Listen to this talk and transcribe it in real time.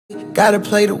Gotta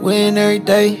play to win every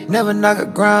day. Never knock a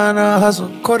grind or hustle.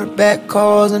 Quarterback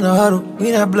calls in the huddle.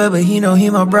 We not blood, but he know he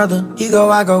my brother. He go,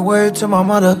 I go, word to my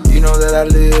mother. You know that I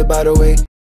live by the way.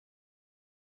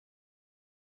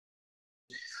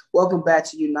 Welcome back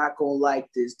to You Not Gonna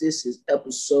Like This. This is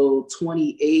episode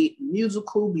 28,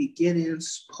 Musical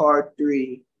Beginnings, part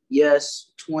 3.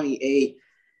 Yes, 28.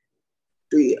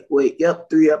 Three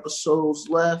episodes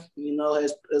left. You know,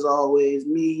 as always,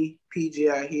 me, PJ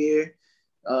are here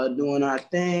doing our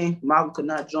thing. Malcolm could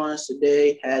not join us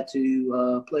today. Had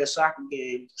to play a soccer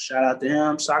game. Shout out to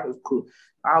him. Soccer's cool.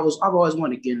 I've always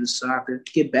wanted to get into soccer,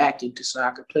 get back into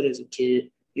soccer, played as a kid.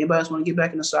 Anybody else want to get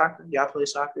back into soccer? Y'all play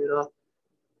soccer at all?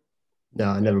 No,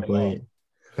 I never played.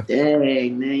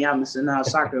 Dang, man, y'all missing out.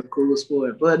 Soccer, a cool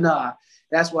sport. But nah,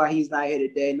 that's why he's not here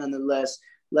today. Nonetheless,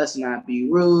 let's not be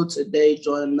rude. Today,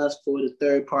 joining us for the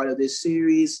third part of this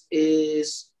series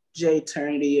is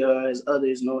JTurnity, or as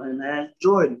others know him as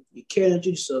Jordan. You care to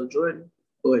introduce yourself, Jordan?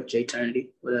 Or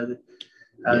JTurnity, whatever.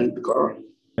 How you call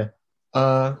it?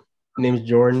 My name is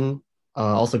Jordan.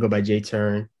 Also go by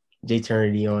JTurnity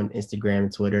on Instagram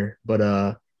and Twitter.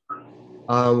 But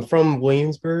I'm from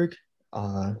Williamsburg.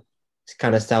 It's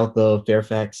kind of south of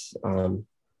Fairfax. I'm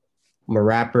a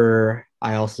rapper.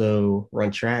 I also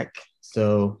run track,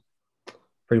 so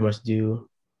pretty much do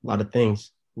a lot of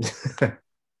things.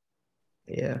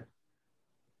 Yeah.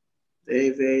 Very,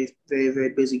 very, very, very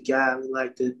busy guy. We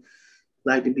like to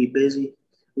be busy.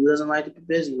 Who doesn't like to be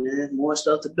busy, man? More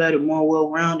stuff, the better. More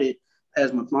well-rounded.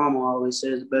 As my mama always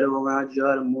says, the better around you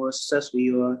are, the more successful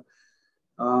you are.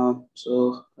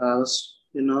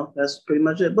 That's pretty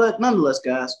much it. But nonetheless,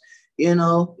 guys,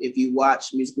 if you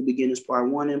watch Musical Beginners Part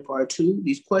 1 and Part 2,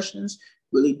 these questions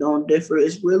really don't differ.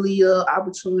 It's really an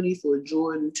opportunity for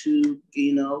Jordan to,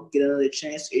 get another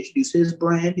chance to introduce his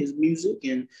brand, his music,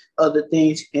 and other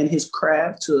things in his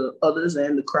craft to others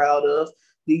and the crowd of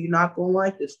Do You Not Gonna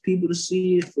Like This? People to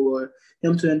see it, for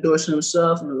him to endorse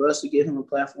himself, and for us to give him a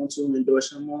platform to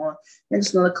endorse him on. And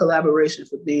it's another collaboration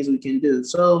for things we can do.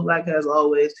 So, like as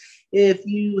always, if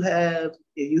you have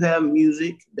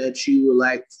music that you would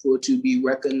like for to be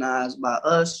recognized by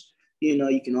us,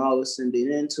 you can always send it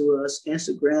in to us.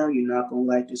 Instagram, You're Not Gonna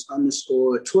Like This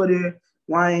 _, Twitter,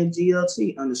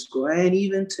 YNGLT _, and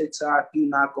even TikTok, You're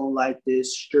Not Gonna Like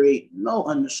This straight, no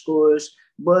underscores.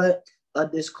 But a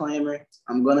disclaimer,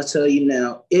 I'm gonna tell you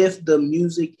now, if the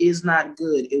music is not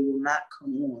good, it will not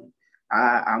come on.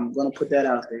 I'm gonna put that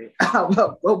out there. I'm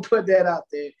gonna put that out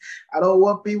there. I don't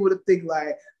want people to think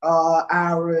like,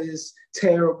 Ira is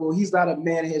terrible. He's not a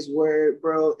man of his word,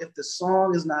 bro. If the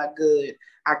song is not good,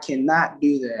 I cannot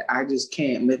do that. I just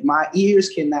can't. If my ears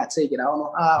cannot take it, I don't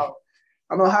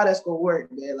know how that's gonna work,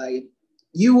 man. Like,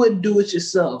 you wouldn't do it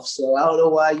yourself, so I don't know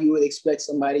why you would expect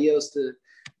somebody else to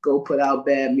go put out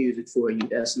bad music for you.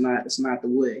 It's not the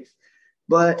way.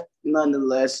 But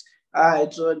nonetheless, all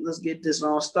right, Jordan, let's get this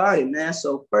on started, man.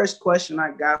 So first question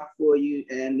I got for you,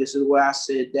 and this is where I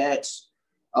said that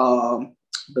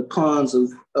the puns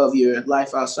of your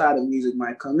life outside of music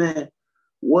might come in.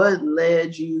 What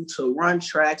led you to run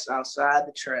tracks outside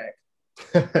the track?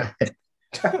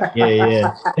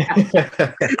 Yeah.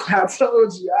 I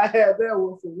told you, I had that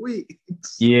one for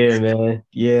weeks. Yeah, man.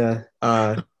 Yeah.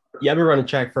 I've been running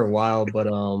track for a while, but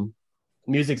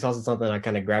music's also something I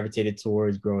kind of gravitated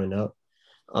towards growing up.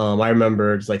 I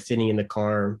remember just like sitting in the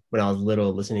car when I was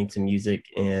little, listening to music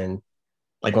and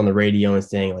like on the radio and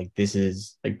saying like, this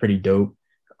is like pretty dope.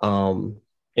 And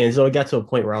so it got to a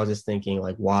point where I was just thinking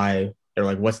like, why, or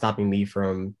like what's stopping me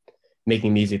from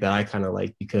making music that I kind of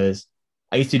like, because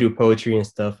I used to do poetry and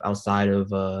stuff outside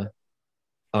of, I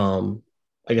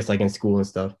guess like in school and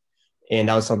stuff. And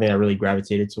that was something I really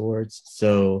gravitated towards.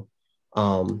 So,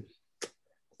 I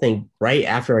think right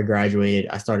after I graduated,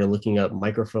 I started looking up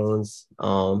microphones,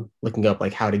 looking up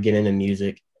like how to get into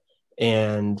music.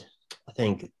 And I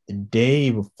think the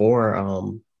day before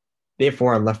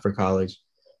I left for college,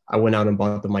 I went out and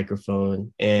bought the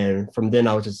microphone. And from then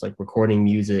I was just like recording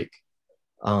music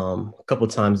a couple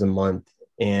times a month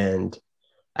and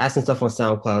asking stuff on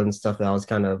SoundCloud and stuff that I was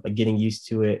kind of like getting used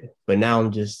to it. But now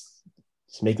I'm just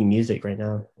making music right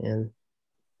now. And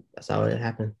that's how it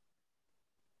happened.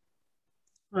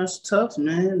 That's tough,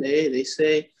 man.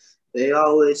 They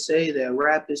always say that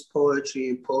rap is poetry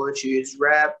and poetry is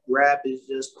rap. Rap is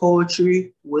just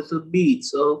poetry with a beat.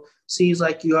 So seems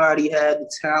like you already had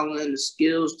the talent and the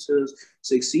skills to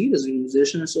succeed as a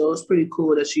musician. So it's pretty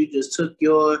cool that you just took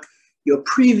your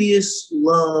previous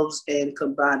loves and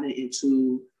combined it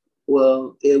into,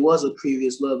 well, it was a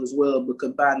previous love as well, but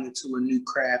combined it to a new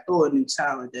craft or a new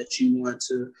talent that you want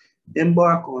to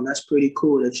embark on. That's pretty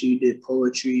cool that you did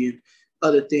poetry and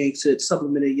other things to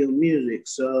supplement your music.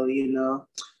 So,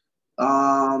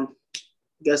 I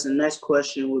guess the next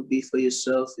question would be for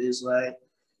yourself is like,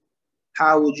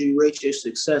 how would you rate your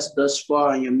success thus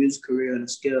far in your music career on a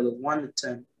scale of 1 to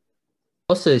 10?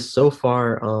 I'll say so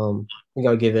far, I think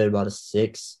I'll give it about a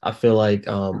 6. I feel like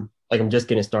I'm just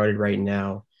getting started right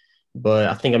now, but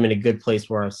I think I'm in a good place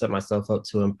where I've set myself up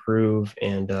to improve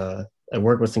and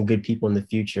work with some good people in the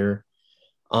future.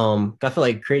 I feel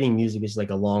like creating music is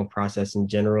like a long process in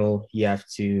general. You have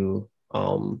to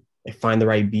like find the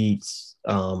right beats,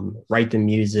 write the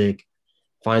music,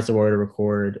 find somewhere to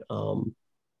record,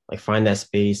 like find that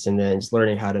space, and then just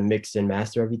learning how to mix and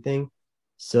master everything.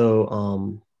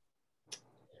 So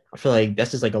I feel like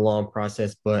that's just like a long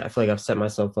process, but I feel like I've set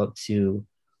myself up to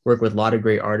work with a lot of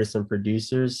great artists and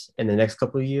producers in the next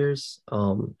couple of years.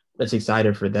 That's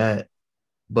excited for that.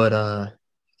 But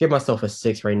give myself a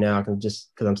 6 right now,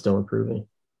 just because I'm still improving.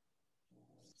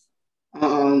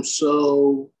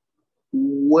 So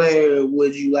where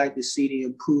would you like to see the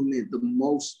improvement the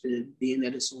most in, being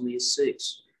that it's only a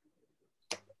 6?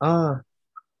 Uh,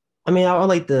 I mean, I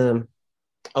like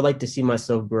to see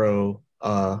myself grow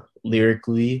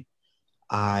lyrically.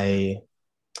 I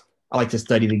I like to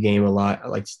study the game a lot. I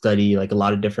like to study like a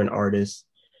lot of different artists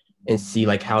and see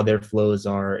like how their flows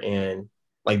are and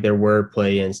like their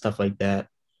wordplay and stuff like that.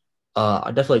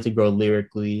 I definitely like to grow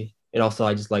lyrically, and also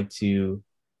I just like to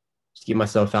just get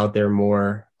myself out there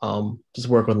more. Just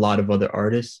work with a lot of other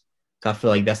artists. I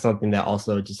feel like that's something that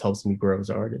also just helps me grow as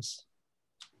an artist.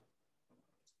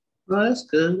 Well, that's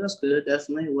good. That's good.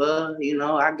 Definitely. Well,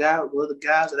 I got the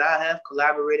guys that I have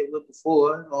collaborated with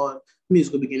before on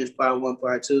Musical Beginners Part 1,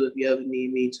 Part 2. If you ever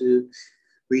need me to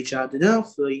reach out to them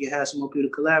so you can have some more people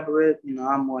to collaborate,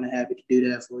 I'm more than happy to do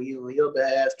that for you on your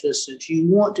behalf, just since you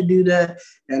want to do that.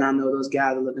 And I know those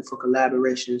guys are looking for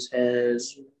collaborations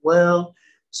as well.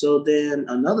 So then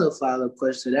another follow-up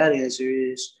question to that answer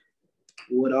is,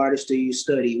 what artists do you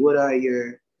study?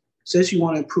 Since you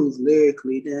want to improve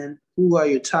lyrically, then who are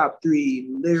your top 3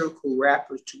 lyrical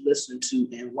rappers to listen to,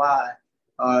 and why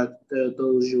are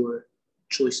those your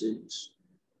choices?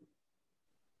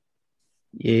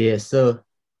 Yeah, so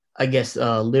I guess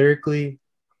lyrically,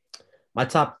 my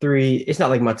top 3, it's not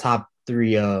like my top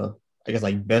 3 I guess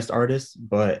like best artists,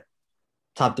 but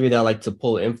top 3 that I like to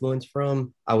pull influence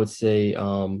from. I would say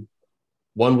one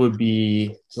would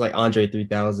be just like Andre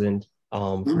 3000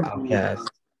 from Outkast.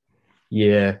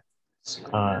 Yeah.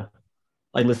 Uh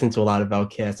I listen to a lot of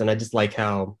Outkast, and I just like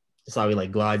how he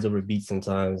like glides over beats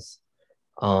sometimes.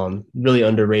 Really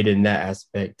underrated in that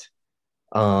aspect.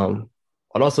 I'd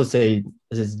also say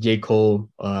this is J. Cole.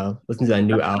 Listen to that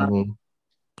new album.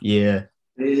 Yeah.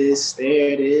 There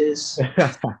it is.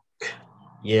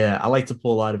 Yeah, I like to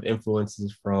pull a lot of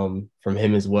influences from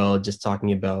him as well, just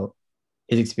talking about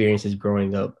his experiences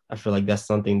growing up. I feel like that's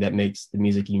something that makes the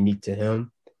music unique to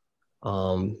him.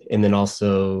 And then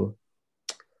also,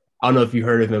 I don't know if you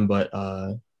heard of him, but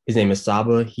his name is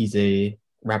Saba. He's a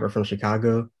rapper from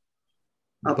Chicago.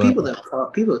 But People have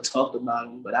talked about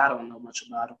him, but I don't know much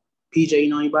about him. PJ, you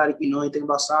know anybody? You know anything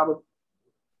about Saba?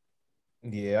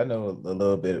 Yeah, I know a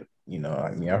little bit.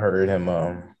 I mean, I heard him.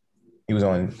 He was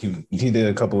on. He did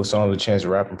a couple of songs with Chance the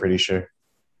Rapper. I'm pretty sure.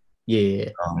 yeah,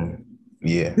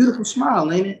 Yeah. Beautiful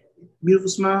smile, ain't it? Beautiful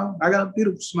smile. I got a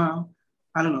beautiful smile.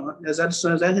 I don't know. Is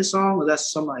that his song, or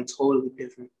that's somebody totally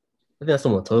different? I think that's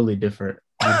someone totally different.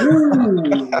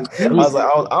 Ooh, I was like,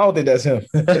 I don't think that's him.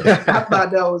 I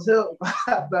thought that was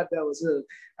him.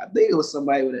 I think it was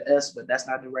somebody with an S, but that's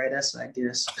not the right S, I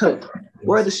guess.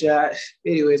 Worth a shot.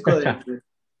 Anyways, go ahead.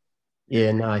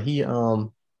 Yeah, nah,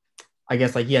 I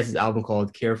guess like he has his album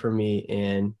called Care for Me,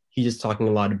 and he's just talking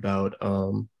a lot about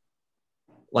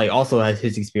like also has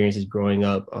his experiences growing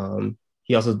up.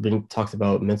 He also talks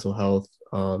about mental health.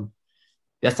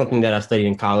 That's something that I studied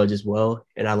in college as well,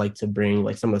 and I like to bring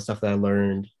like some of the stuff that I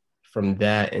learned from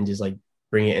that and just like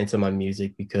bring it into my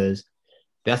music, because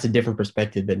that's a different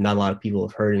perspective that not a lot of people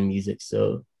have heard in music.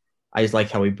 So I just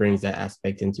like how he brings that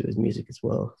aspect into his music as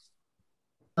well.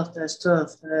 That's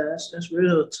tough. That's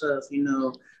real tough.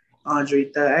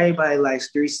 Andre, everybody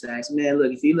likes 3 stacks. Man,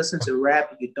 look, if you listen to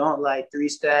rap and you don't like 3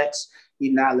 stacks,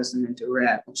 you're not listening to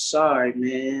rap. I'm sorry,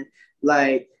 man.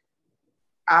 Like,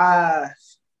 I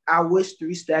wish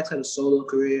 3 stacks had a solo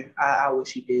career. I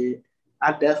wish he did.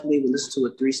 I definitely would listen to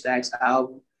a 3 stacks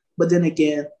album. But then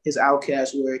again, his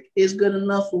Outkast work is good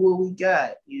enough for what we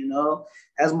got.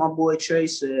 As my boy Trey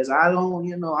says,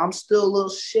 I'm still a little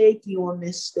shaky on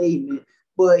this statement,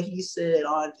 but he said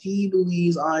he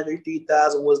believes Andre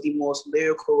 3000 was the most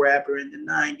lyrical rapper in the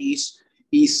 90s.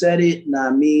 He said it,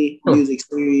 not me. Music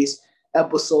series.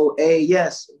 episode A.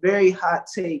 Yes, very hot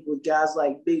take with guys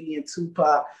like Biggie and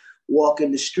Tupac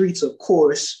walking the streets, of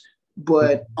course.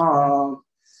 But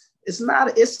it's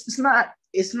not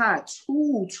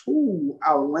too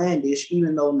outlandish,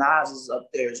 even though Nas is up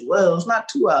there as well. It's not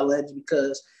too outlandish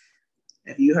because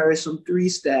if you heard some 3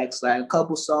 stacks, like a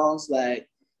couple songs like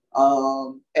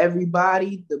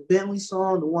Everybody, the Bentley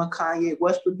song, the one Kanye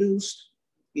West produced,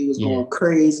 he was going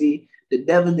crazy. The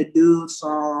Devin the Dude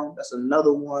song, that's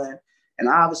another one. And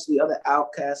obviously other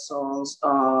Outkast songs.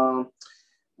 I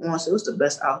want to say, what's the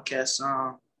best Outkast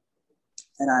song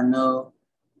that I know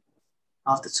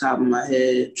off the top of my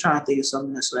head? I'm trying to think of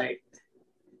something that's like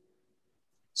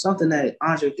something that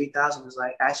Andre 3000 is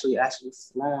like actually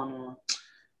flowing on.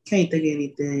 Can't think of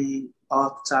anything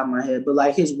off the top of my head, but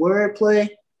like his wordplay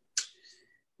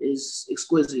is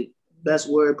exquisite. Best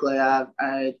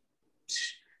wordplay.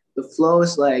 The flow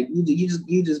is like you just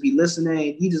be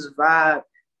listening, you just vibe.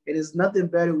 And there's nothing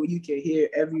better when you can hear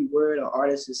every word an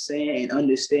artist is saying and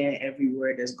understand every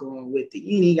word that's going with it.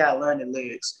 You ain't gotta learn the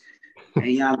lyrics.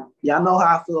 And y'all know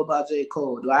how I feel about J.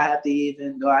 Cole. I don't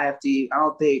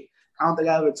think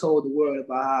I ever told the world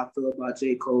about how I feel about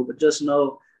J. Cole, but just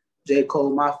know J.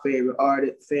 Cole, my favorite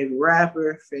artist, favorite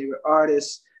rapper, favorite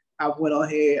artist. I went on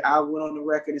the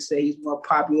record and say he's more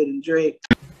popular than Drake.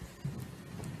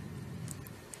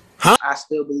 Huh? I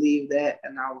still believe that,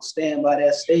 and I will stand by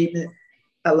that statement.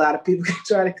 A lot of people can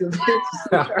try to convince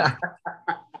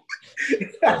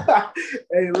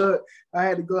Hey, look, I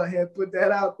had to go ahead and put that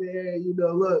out there.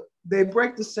 Look, they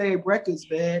break the same records,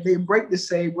 man. They break the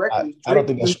same records. I don't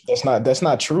think that's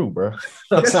not true, bro.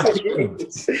 That's yes, not it true.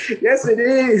 is. Yes, it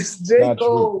is. J.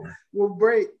 Cole True. will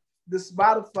break the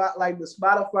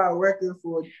Spotify record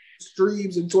for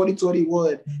streams in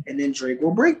 2021, and then Drake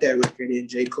will break that record, and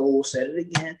J. Cole said it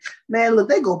again. Man, look,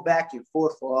 they go back and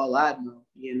forth for all I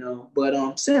know,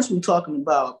 But since we're talking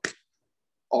about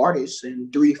artists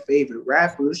and 3 favorite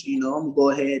rappers, I'm gonna go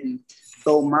ahead and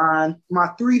throw mine. My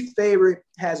 3 favorite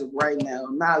has it right now.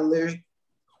 Not lyric,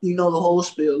 the whole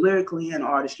spiel, lyrically and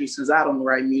artistry, since I don't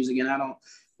write music and I don't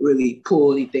really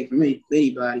pull anything from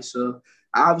anybody. So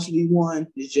obviously 1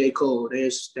 is J. Cole.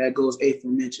 That goes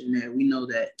aforementioned there. We know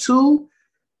that. 2,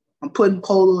 I'm putting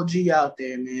Polo G out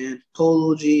there, man.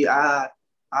 Polo G, I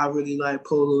really like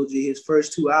Polo G. His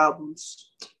first 2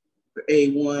 albums,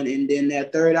 A1, and then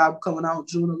that 3rd album coming out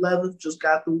June 11th, just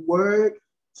got the word.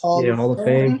 Hall of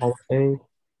Fame.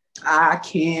 I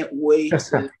can't wait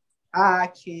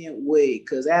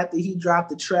because after he dropped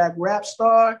the track Rap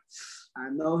Star, I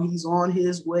know he's on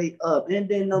his way up. And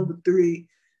then number 3,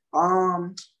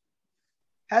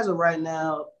 as of right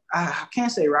now, I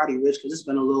can't say Roddy Ricch because it's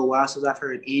been a little while since I've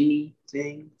heard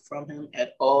anything from him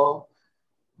at all.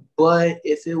 But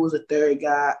if it was a 3rd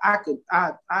guy,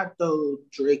 I'd throw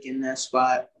Drake in that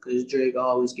spot because Drake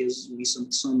always gives me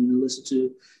something to listen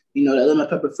to. That Lemon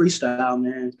Pepper freestyle,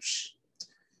 man.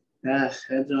 That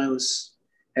joint was,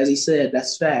 as he said,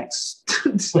 that's facts.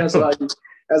 That's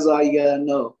all you gotta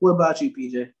know. What about you,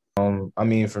 PJ? I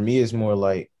mean, for me, it's more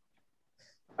like,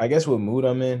 I guess what mood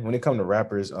I'm in when it comes to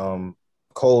rappers.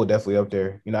 Cole definitely up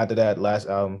there. After that last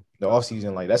album, the off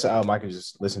season, like that's an album I could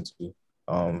just listen to.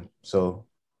 So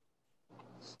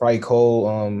probably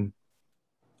Cole.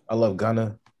 I love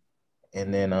Gunna,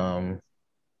 and then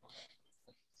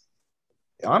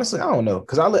honestly, I don't know,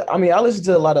 because I listen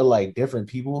to a lot of like different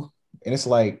people, and it's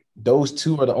like those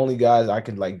 2 are the only guys I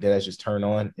can like that I just turn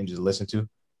on and just listen to.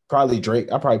 Probably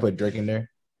Drake. I probably put Drake in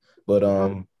there, but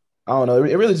I don't know.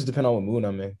 It really just depends on what mood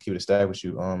I'm in. Keep it a stack with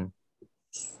you.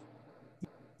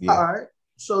 Yeah. All right.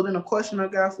 So then a question I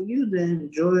got for you then,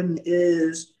 Jordan,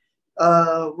 is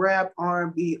rap,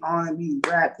 R&B,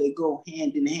 rap, they go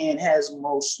hand in hand, as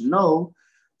most know.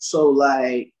 So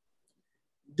like,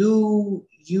 do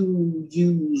you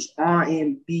use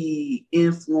R&B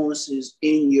influences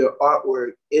in your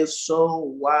artwork? If so,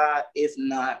 why? If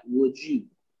not, would you?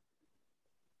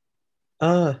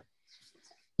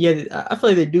 Yeah, I feel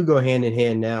like they do go hand in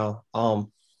hand now.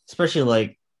 Especially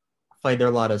like I feel like there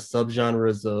are a lot of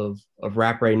subgenres of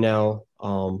rap right now.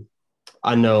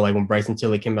 I know like when Bryson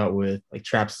Tiller came out with like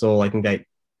Trap Soul, I think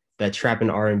that trap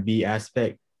and R&B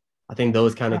aspect, I think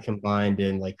those kind of combined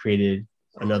and like created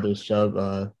another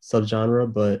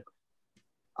subgenre. But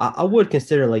I would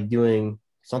consider like doing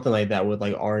something like that with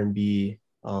like R&B.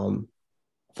 I feel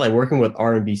like working with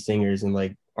R&B singers and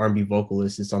like R&B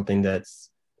vocalists is something that's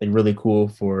like really cool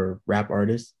for rap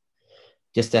artists,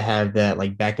 just to have that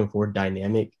like back and forth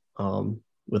dynamic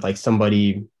with like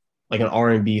somebody like an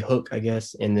R&B hook, I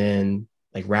guess, and then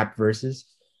like rap verses.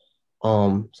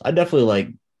 So I would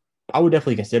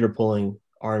definitely consider pulling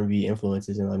R&B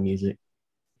influences in my music.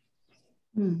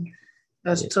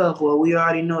 That's Yeah. tough. Well, we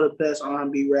already know the best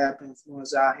R&B rap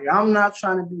influence out here. I'm not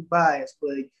trying to be biased,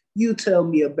 but you tell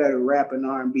me a better rap and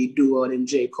R&B duo than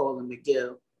J. Cole and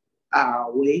Miguel.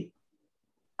 I'll wait.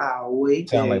 I'll wait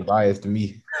Sound there. like bias to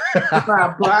me. That's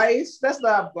not bias. That's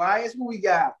not bias. What we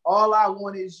got? All I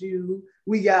Want Is You.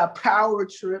 We got Power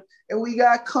Trip, and we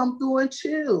got Come Through and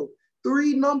Chill.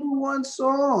 3 #1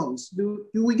 songs. Do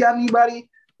we got anybody?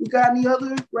 We got any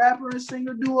other rapper and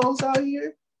singer duos out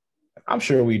here? I'm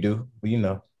sure we do, but you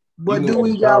know. You But can do go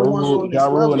we Ja got ones Rule, on Ja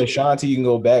this Rule and level? Ashanti. You can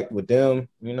go back with them.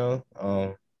 You know,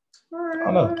 I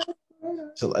don't know.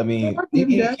 So I mean, I'll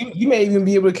give you that. you may even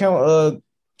be able to count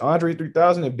Andre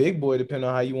 3000 and Big Boy, depending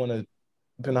on how you want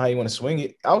to swing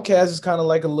it. Outkast is kind of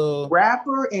like a little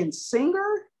Rapper and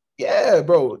singer? yeah,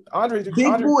 bro.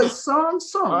 Big Boy son?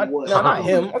 What? No, not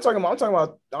him. I'm talking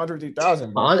about Andre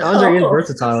 3000, bro. Andre is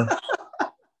versatile.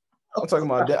 I'm talking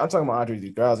about Andre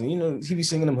 3000. You know, he be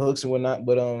singing them hooks and whatnot.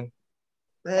 But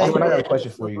Hey, I got a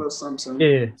question for you.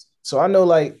 Yeah. So I know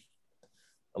like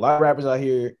a lot of rappers out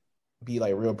here be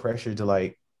like real pressure to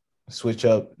like switch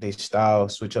up their style,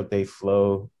 switch up their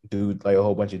flow, do like a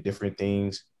whole bunch of different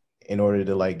things in order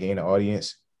to like gain an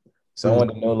audience. So I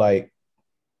want to know like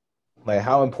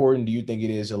how important do you think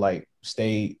it is to like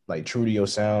stay like true to your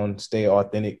sound, stay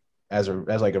authentic as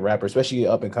like a rapper, especially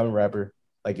an up and coming rapper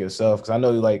like yourself? Because I know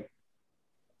like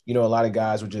a lot of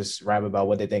guys would just rap about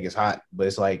what they think is hot, but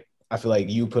it's like I feel like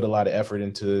you put a lot of effort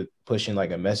into pushing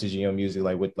like a message in your music,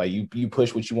 like with like you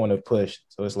push what you want to push.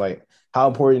 So it's like, how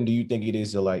important do you think it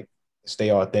is to like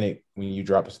stay authentic when you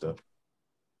drop stuff?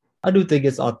 I do think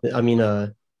it's I mean,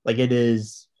 like it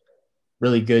is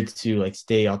really good to like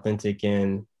stay authentic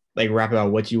and like rap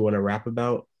about what you want to rap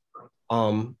about.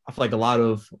 I feel like a lot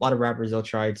of rappers, they'll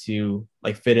try to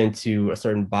like fit into a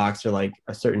certain box or like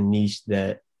a certain niche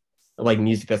that like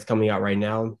music that's coming out right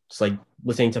now. It's like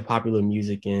listening to popular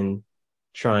music and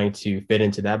trying to fit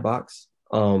into that box.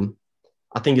 I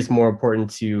think it's more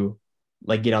important to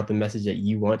like get out the message that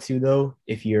you want to though,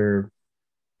 if you're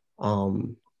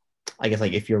I guess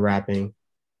like if you're rapping.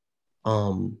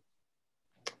 Um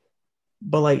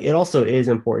but like it also is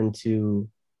important to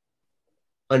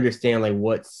understand like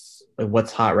what's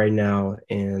hot right now,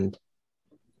 and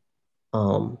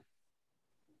um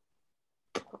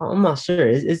I'm not sure.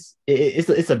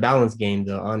 It's a balance game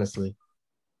though, honestly.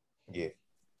 Yeah.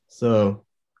 So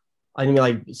I mean,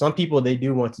 like some people they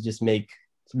do want to just make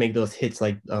those hits.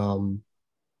 Like I'm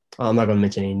not gonna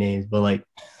mention any names, but like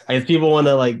I guess people want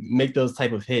to like make those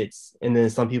type of hits, and then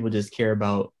some people just care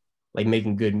about like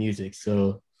making good music.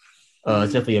 So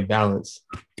it's definitely a balance.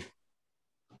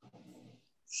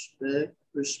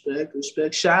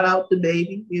 Respect. Shout out to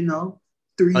Baby.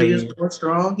 3 Oh years yeah, more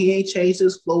strong. He ain't changed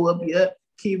his flow up yet.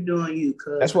 Keep doing you,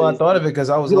 cuz That's why I thought of it, because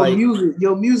I was your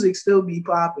like, music still be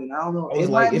popping. I don't know. I was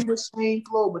It like, might be the same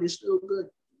flow, but it's still good.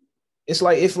 it's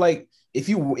like if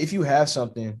you have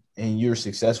something and you're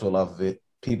successful off of it,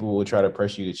 people will try to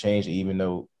press you to change it, even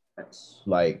though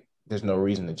like there's no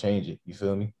reason to change it. You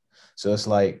feel me? So it's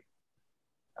like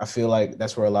I feel like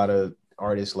that's where a lot of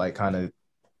artists like kind of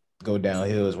go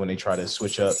downhill, is when they try to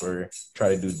switch up or try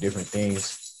to do different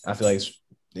things. I feel like it's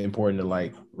important to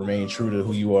like remain true to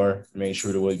who you are, remain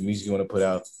true to what music you want to put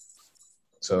out.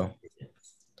 So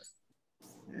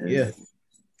yeah.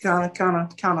 Kind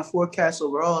of forecast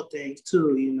over all things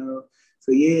too.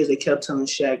 For years they kept telling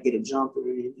Shaq get a jumper,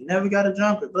 and he never got a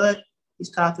jumper, but he's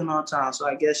talking on time. So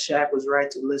I guess Shaq was right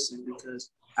to listen,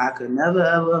 because I could never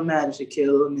ever imagine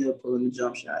Shaquille O'Neal pulling a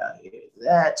jump shot out here.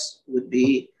 That would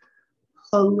be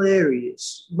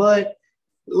hilarious. But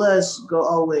let's go.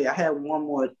 Oh wait, I had one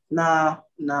more. Nah.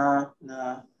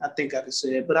 I think I could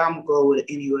say it, but I'm gonna go with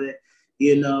it anyway.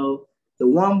 The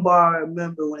one bar I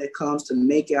remember when it comes to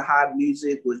making hot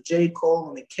music was J. Cole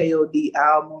on the KOD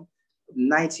album of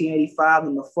 1985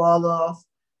 in the Fall Off,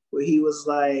 where he was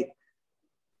like,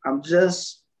 I'm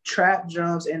just trap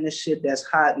drums and the shit that's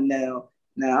hot now.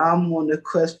 Now I'm on the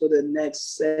quest for the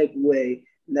next segue.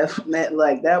 Never meant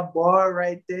like that bar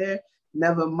right there.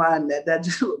 Never mind that. That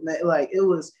just meant like it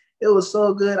was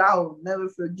so good. I will never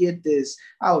forget this.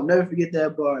 I will never forget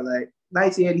that bar. Like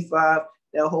 1985,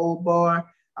 that whole bar.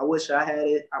 I wish I had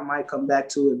it. I might come back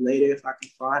to it later if I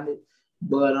can find it.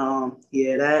 But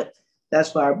yeah,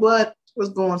 that's fire. But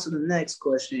let's go on to the next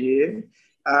question here.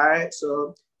 All right.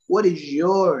 So what is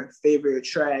your favorite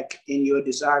track in your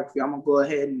discography? I'm gonna go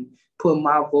ahead and put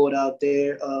my vote out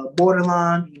there.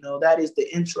 Borderline, that is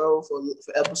the intro for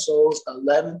episodes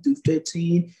 11 through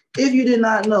 15. If you did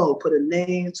not know, put a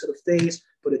name to the face,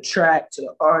 put a track to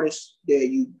the artist. There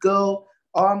you go.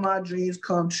 All my dreams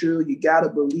come true. You gotta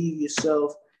believe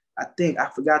yourself. I think I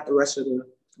forgot the rest of the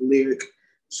lyric.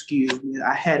 Excuse me.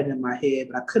 I had it in my head,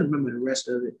 but I couldn't remember the rest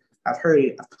of it. I've heard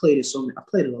it. I've played it I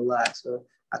played it a lot, so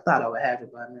I thought I would have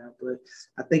it by now, but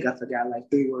I think I forgot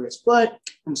like 3 words. But I'm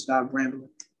gonna stop rambling.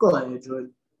 Go ahead,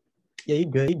 Jordan. Yeah, you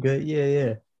good. You good. Yeah,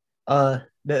 yeah.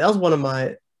 That was one of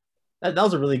my that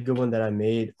was a really good one that I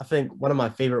made. I think one of my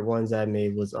favorite ones that I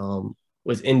made was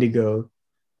Indigo,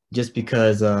 just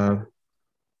because I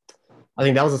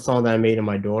think that was a song that I made in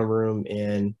my dorm room,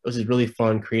 and it was just really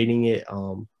fun creating it.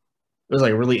 It was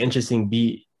like a really interesting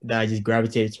beat that I just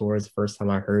gravitated towards the first time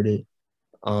I heard it.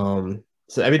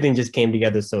 So everything just came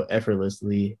together so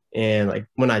effortlessly, and like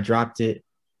when I dropped it,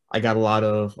 I got a lot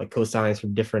of like co-signs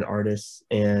from different artists,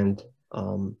 and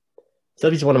so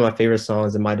it's one of my favorite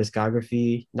songs in my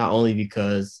discography, not only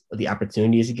because of the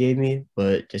opportunities it gave me,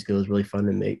 but just because it was really fun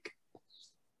to make.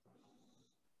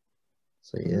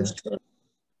 So yeah. That's tough.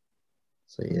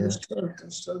 So yeah.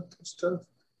 That's tough.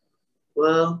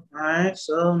 Well, all right.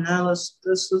 So now let's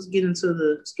get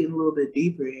let's get a little bit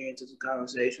deeper here into the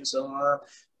conversation. So,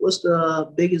 what's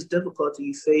the biggest difficulty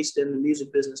you faced in the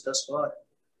music business thus far?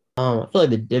 I feel like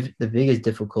the biggest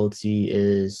difficulty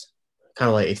is kind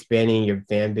of like expanding your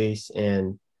fan base,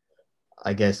 and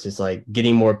I guess just like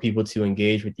getting more people to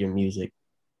engage with your music.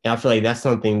 And I feel like that's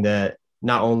something that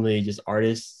not only just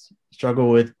artists struggle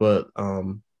with, but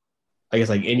I guess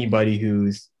like anybody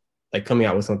who's like coming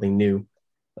out with something new,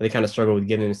 they kind of struggle with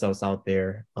getting themselves out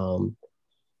there.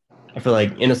 I feel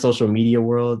like in a social media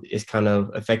world, it's kind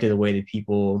of affected the way that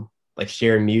people like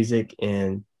share music,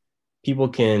 and people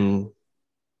can.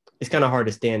 It's kind of hard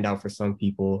to stand out for some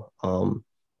people,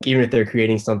 even if they're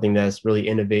creating something that's really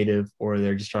innovative, or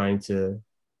they're just trying to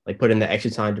like put in the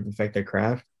extra time to perfect their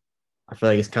craft. I feel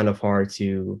like it's kind of hard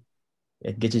to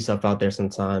get yourself out there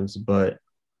sometimes, but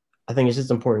I think it's just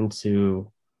important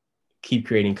to keep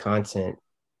creating content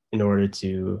in order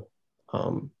to,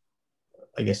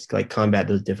 I guess, like combat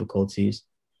those difficulties.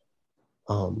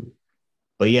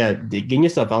 But yeah, getting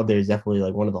yourself out there is definitely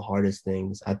like one of the hardest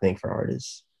things I think for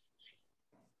artists.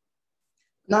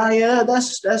 Nah, yeah,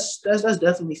 that's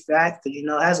definitely fact. Because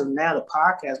as of now, the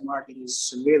podcast market is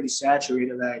severely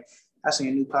saturated. Like I see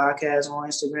a new podcast on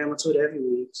Instagram or Twitter every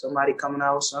week. Somebody coming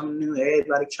out with something new.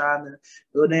 Everybody trying to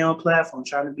build their own platform,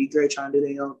 trying to be great, trying to do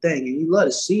their own thing, and you love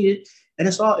to see it. And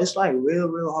it's like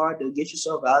real hard to get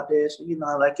yourself out there. So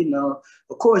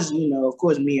of course,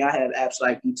 me, I have apps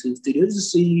like YouTube Studios to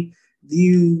see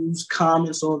views,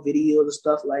 comments on videos and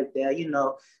stuff like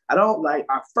that. I don't like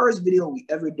our first video we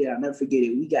ever did. I'll never forget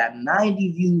it. We got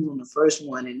 90 views on the first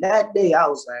one. And that day I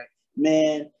was like,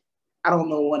 man, I don't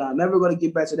know when I'm ever going to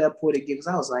get back to that point again. Cause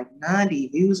I was like 90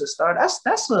 views to start. That's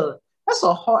a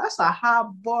high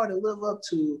bar to live up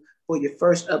to for your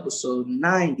first episode,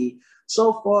 90.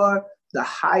 So far, the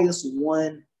highest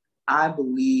one I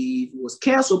believe was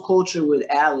Cancel Culture with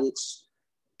Alex.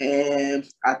 And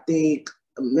I think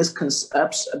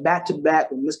back to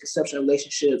back with Misconception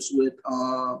Relationships with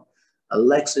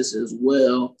Alexis as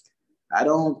well. I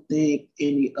don't think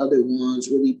any other ones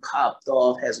really popped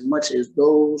off as much as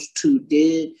those two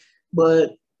did,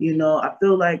 but I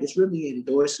feel like it's really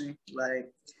endorsing.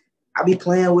 Like I be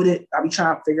playing with it. I be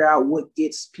trying to figure out what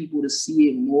gets people to see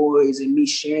it more. Is it me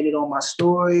sharing it on my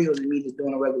story, or is it me just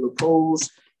doing a regular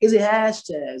post? Is it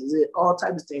hashtags? Is it all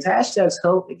types of things? Hashtags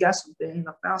help. It got some things.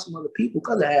 I found some other people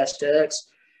because of hashtags.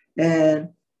 And,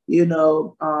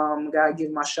 gotta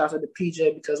give my shout out to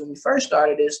PJ because when we first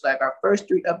started this, like our first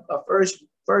 2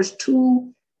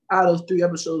 out of 3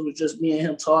 episodes was just me and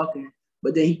him talking.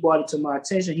 But then he brought it to my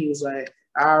attention. He was like,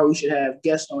 we should have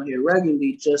guests on here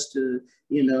regularly just to,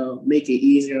 make it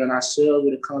easier on ourselves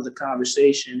when it comes to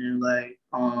conversation and like,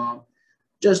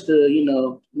 just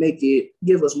to,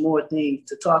 give us more things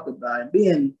to talk about. And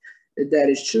being that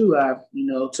is true, I,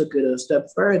 took it a step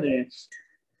further.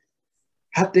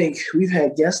 I think we've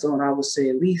had guests on, I would say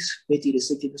at least 50 to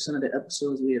 60% of the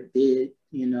episodes we have did.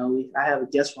 I have a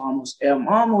guest for almost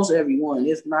every one.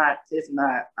 If not,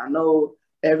 I know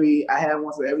I had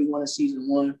one for everyone in season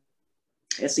 1.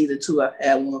 And season 2, I've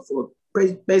had one for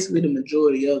basically the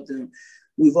majority of them.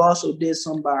 We've also did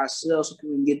some by ourselves so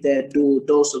we can get that dual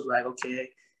dose of like, okay,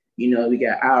 we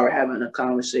got Hour having a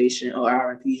conversation, or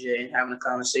Hour and PJ having a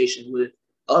conversation with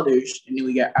others. And then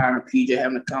we got Hour and PJ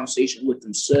having a conversation with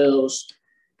themselves.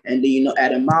 And then,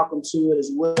 adding Malcolm to it as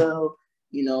well.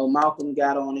 Malcolm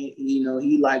got on it. He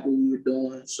liked what we were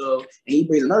doing. So, and he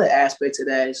brings another aspect to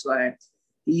that. It's like,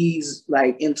 he's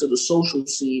like into the social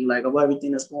scene, like of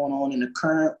everything that's going on in the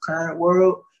current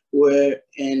world,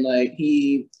 and like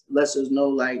he lets us know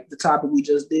like the topic we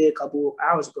just did a couple of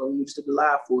hours ago when we just did the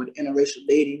live for it, interracial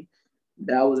dating.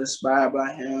 That was inspired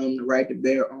by him, the right to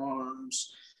bear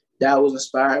arms, that was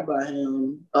inspired by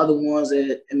him. Other ones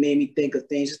that it made me think of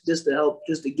things just to help,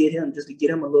 just to get him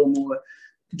a little more,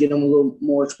 get him a little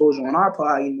more exposure on our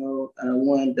pod.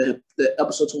 One the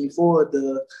episode 24,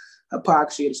 the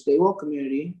hypocrisy of the Stay Woke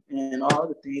community, and all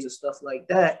the things and stuff like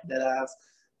that I've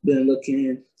been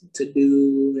looking to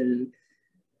do, and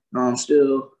I'm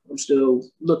still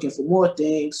looking for more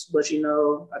things. But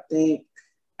I think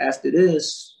after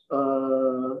this,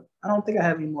 I don't think I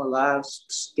have any more lives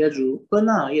scheduled. But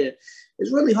no, yeah,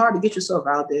 it's really hard to get yourself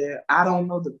out there. I don't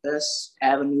know the best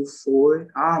avenue for it.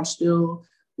 I'm still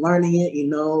learning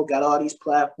it. Got all these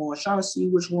platforms, trying to see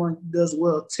which one does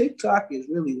well. TikTok is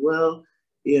really well.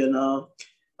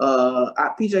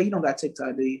 PJ, you don't got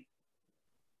TikTok, do you?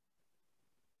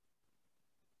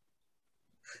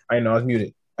 I know I was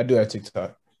muted. I do have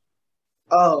TikTok.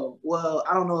 Oh, well,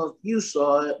 I don't know if you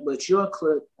saw it, but your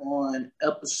clip on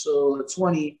episode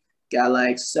 20 got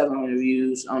like 700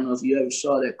 views. I don't know if you ever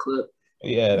saw that clip.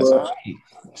 Yeah,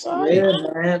 that's all right. Yeah,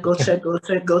 man, go check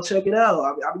it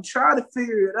out. I've been trying to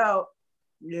figure it out,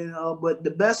 but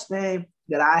the best thing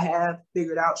that I have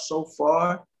figured out so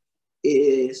far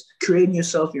is creating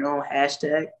yourself your own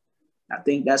hashtag. I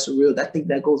think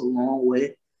that goes a long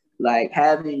way. Like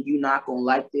having "you not gonna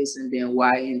like this" and then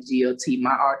YNGLT,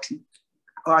 my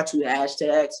R2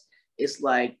 hashtags. It's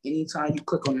like anytime you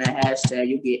click on that hashtag,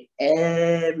 you'll get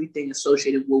everything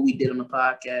associated with what we did on the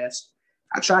podcast.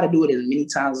 I try to do it as many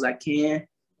times as I can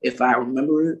if I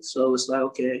remember it. So it's like,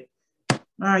 okay, all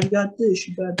right, you got this,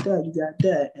 you got that, you got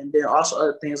that. And then also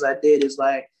other things I did is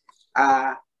like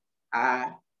I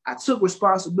took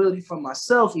responsibility for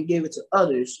myself and gave it to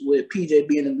others, with PJ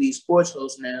being the lead sports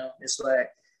host now. It's like,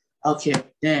 okay,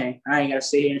 dang, I ain't got to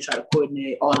sit here and try to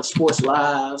coordinate all the sports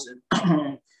lives and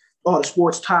all the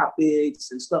sports topics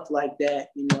and stuff like that.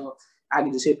 I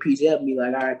can just hit PJ up and be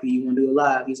like, all right, P, you want to do a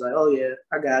live? He's like, oh, yeah,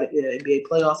 I got it. Yeah, NBA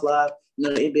playoff live. The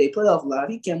NBA playoff live,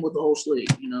 he came with the whole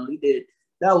slate. He did.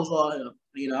 That was all him.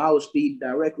 I was feeding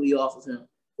directly off of him.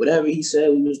 Whatever he said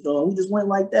we was doing, we just went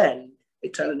like that. And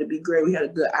it turned out to be great. We had a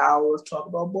good hour of talk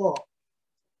about ball.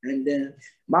 And then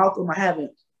Malcolm, I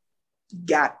haven't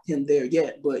got him there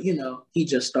yet, but he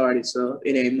just started, so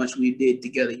it ain't much we did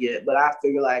together yet. But I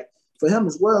figure like for him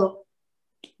as well,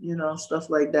 stuff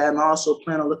like that. And I also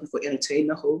plan on looking for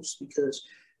entertainment hosts, because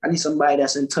I need somebody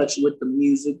that's in touch with the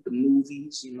music, the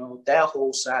movies, that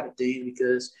whole side of things,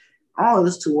 because I only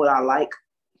listen to what I like.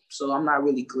 So I'm not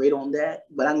really great on that,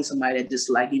 but I need somebody that just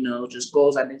like, just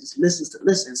goes out and just listens to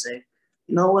listen and say,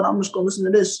 you know what, I'm just going to listen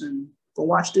to this and go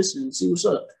watch this and see what's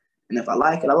up. And if I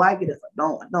like it, I like it. If I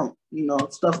don't, I don't,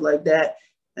 stuff like that.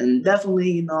 And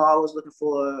definitely, I was looking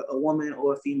for a woman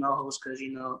or a female host, because,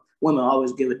 women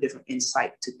always give a different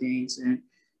insight to things. And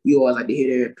you always like to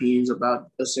hear their opinions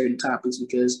about a certain topics,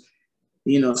 because,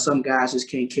 some guys just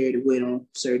can't carry the weight on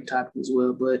certain topics as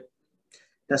well. But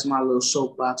that's my little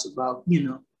soapbox about,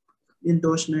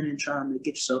 endorsement and trying to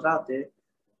get yourself out there.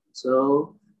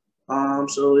 So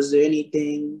is there any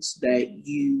things that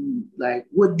you like?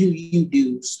 What do you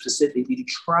do specifically to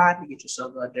try to get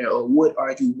yourself out there, or what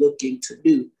are you looking to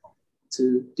do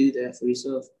that for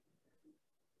yourself?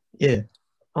 Yeah,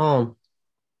 I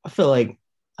feel like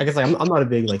I guess like I'm not a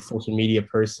big like social media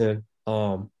person.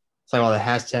 It's like all the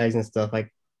hashtags and stuff.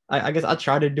 Like I guess I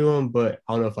try to do them, but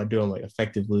I don't know if I do them like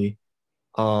effectively.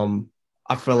 I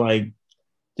feel like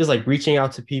just like reaching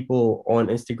out to people on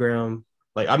Instagram.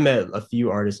 Like I met a few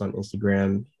artists on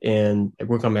Instagram, and like,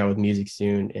 we're coming out with music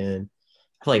soon. And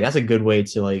I feel like that's a good way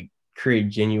to like create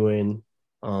genuine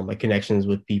like connections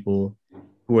with people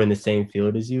who are in the same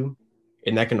field as you,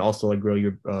 and that can also like grow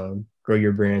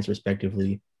your brands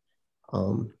respectively.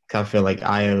 I feel like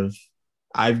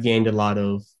I've gained a lot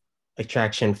of like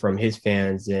traction from his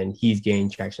fans, and he's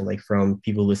gained traction like from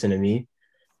people listening to me.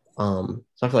 So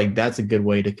I feel like that's a good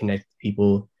way to connect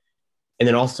people. And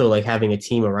then also like having a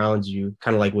team around you,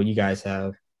 kind of like what you guys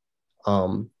have,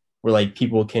 where like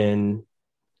people can,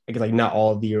 I guess like not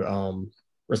all of your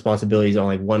responsibilities on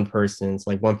like one person. So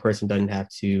like one person doesn't have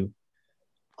to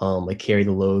like carry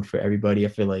the load for everybody. I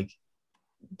feel like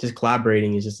just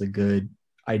collaborating is just a good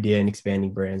idea in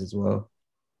expanding brands as well.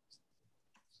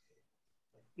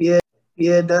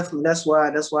 Yeah, definitely. That's why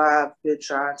I've been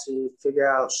trying to figure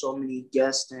out so many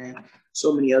guests and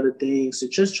so many other things to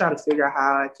just try to figure out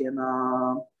how I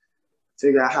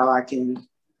can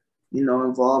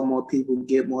involve more people,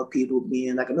 get more people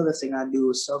being like. Another thing I do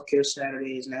is self-care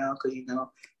Saturdays now, because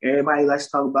everybody likes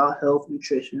to talk about health,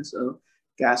 nutrition. So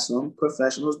got some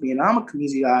professionals being. I'm a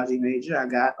kinesiology major. I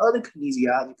got other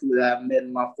kinesiology people that I've met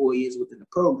in my 4 years within the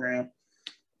program,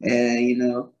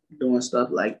 and doing stuff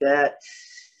like that.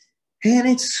 And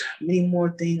it's many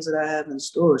more things that I have in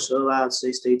store. So I would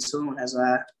say stay tuned as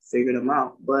I figure them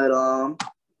out. But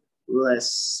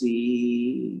let's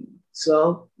see.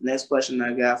 So next question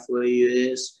I got for you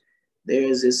is there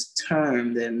is this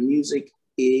term that music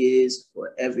is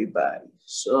for everybody.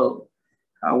 So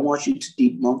I want you to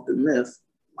debunk the myth.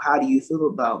 How do you feel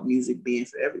about music being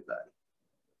for everybody?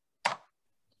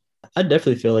 I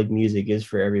definitely feel like music is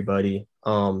for everybody.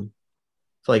 So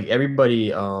like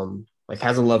everybody like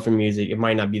has a love for music. It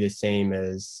might not be the same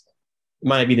as it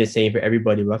might not be the same for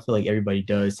everybody, but I feel like everybody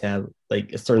does have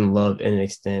like a certain love and an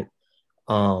extent.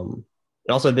 And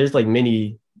also there's like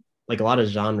many like a lot of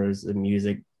genres of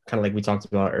music, kind of like we talked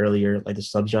about earlier, like the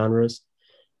subgenres.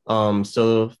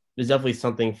 So there's definitely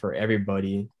something for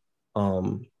everybody.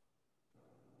 Um,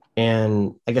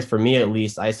 and I guess for me at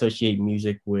least, I associate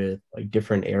music with like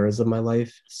different eras of my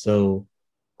life. So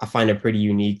I find it pretty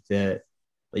unique that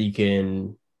like, you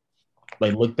can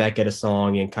like look back at a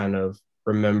song and kind of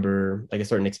remember like a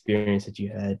certain experience that you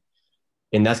had.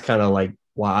 And that's kind of like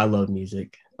why I love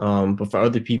music. But for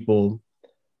other people,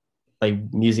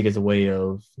 like music is a way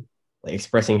of like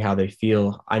expressing how they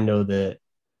feel. I know that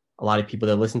a lot of people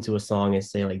that listen to a song and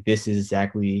say like this is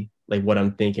exactly like what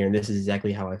I'm thinking, and this is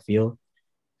exactly how I feel.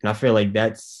 And I feel like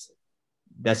that's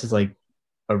just like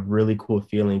a really cool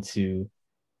feeling to,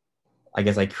 I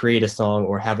guess, like create a song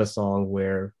or have a song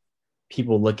where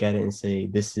people look at it and say,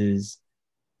 this is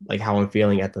like how I'm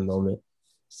feeling at the moment.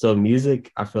 So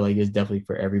music, I feel like is definitely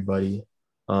for everybody.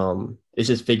 It's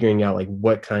just figuring out like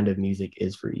what kind of music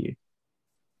is for you.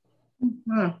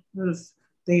 I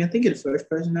think you're the first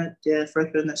person that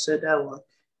said that one.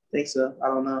 I think so. I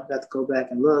don't know. I got to go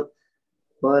back and look.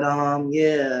 But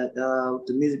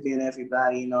the music being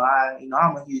everybody,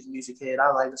 I'm a huge music head.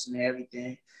 I like listening to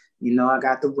everything. I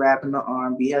got the rap and the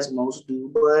R&B as most do,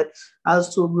 but I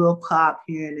listen to a little pop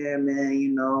here and there,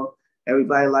 man.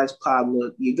 Everybody likes pop.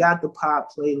 Look, you got the pop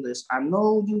playlist. I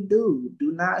know you do.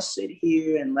 Do not sit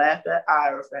here and laugh at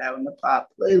Ira for having the pop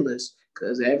playlist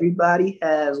because everybody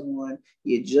has one.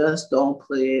 You just don't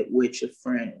play it with your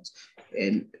friends.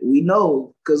 And we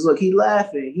know because look, he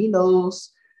laughing. He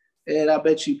knows. And I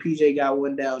bet you PJ got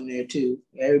one down there too.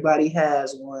 Everybody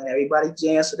has one. Everybody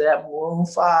jams to that Maroon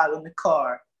 5 in the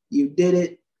car. You did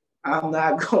it. I'm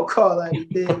not gonna call out he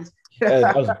did.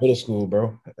 That was middle school,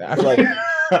 bro. I feel like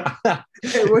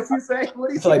Hey, what you say? What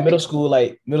do you I feel say? like middle school,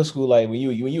 like when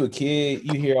you a kid,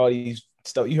 you hear all these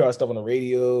stuff, you hear all that stuff on the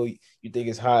radio, you think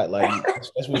it's hot. Like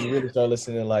that's when you really start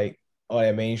listening to like all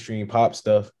that mainstream pop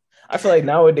stuff. I feel like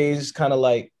nowadays it's kind of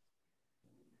like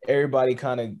everybody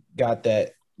kind of got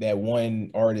that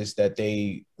one artist that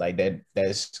they like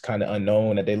that's kind of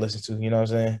unknown that they listen to. You know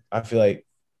what I'm saying? I feel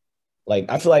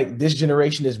like this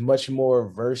generation is much more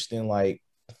versed in like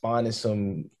finding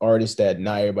some artists that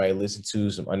not everybody listen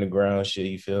to, some underground shit.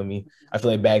 You feel me? I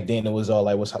feel like back then it was all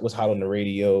like what's hot on the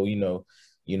radio. Y'all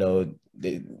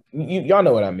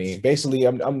know what I mean. Basically,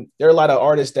 there are a lot of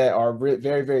artists that are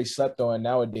very very slept on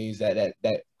nowadays that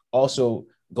also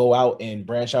go out and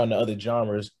branch out into other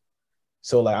genres.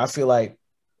 So like I feel like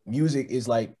music is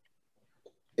like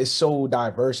it's so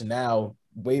diverse now,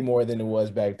 way more than it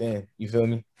was back then. You feel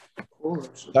me? Of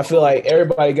course. I feel like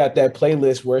everybody got that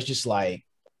playlist where it's just like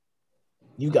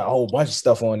you got a whole bunch of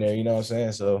stuff on there. You know what I'm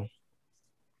saying? So,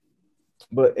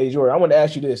 but hey Jordan, I want to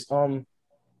ask you this.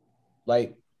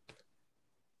 Like,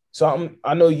 so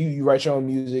I know you write your own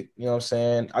music. You know what I'm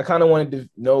saying? I kind of wanted to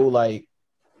know like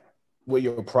what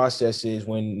your process is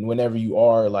whenever you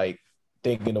are like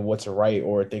thinking of what to write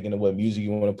or thinking of what music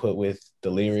you want to put with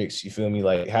the lyrics. You feel me?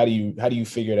 Like how do you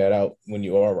figure that out when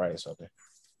you are writing something?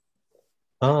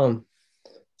 Um,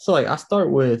 so like I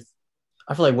feel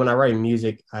like when I write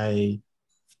music, I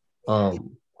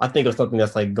think of something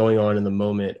that's like going on in the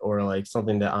moment or like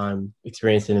something that I'm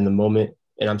experiencing in the moment.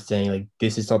 And I'm saying like,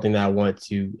 this is something that I want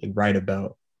to like, write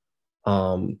about.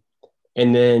 Um,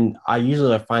 and then I usually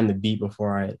like, find the beat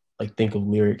before I like think of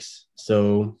lyrics.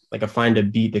 So like I find a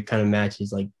beat that kind of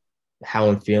matches like how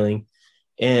I'm feeling.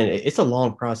 And it's a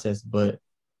long process, but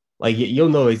like you'll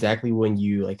know exactly when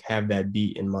you like have that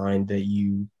beat in mind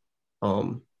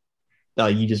um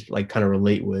that you just like kind of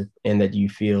relate with and that you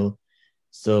feel.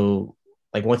 So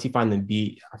like once you find the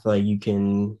beat, I feel like you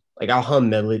can like I hum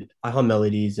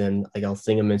melodies and like I'll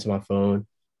sing them into my phone,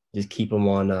 just keep them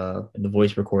on the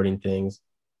voice recording things.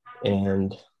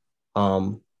 And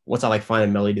once I like find a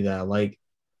melody that I like,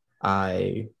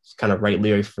 I just kind of write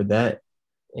lyrics for that.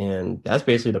 And that's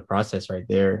basically the process right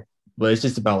there. But it's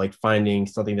just about like finding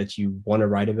something that you want to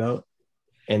write about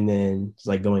and then just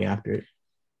like going after it.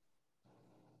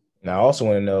 Now I also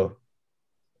want to know,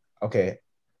 okay,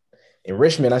 in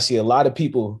Richmond, I see a lot of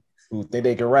people who think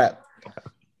they can rap.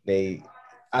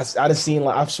 I'd have seen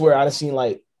like I swear I'd have seen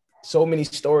like so many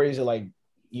stories of like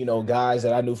guys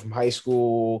that I knew from high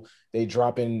school. They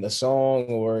dropping a song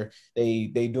or they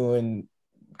doing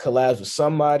collabs with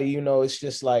somebody. It's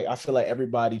just like I feel like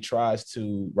everybody tries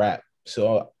to rap.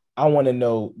 So I want to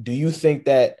know: do you think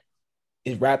that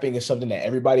rapping is something that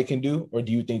everybody can do, or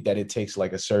do you think that it takes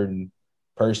like a certain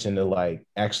person to like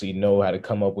actually know how to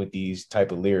come up with these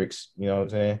type of lyrics? You know what I'm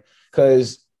saying?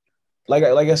 Because like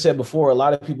I said before, a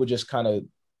lot of people just kind of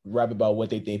rap about what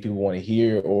they think people want to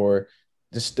hear, or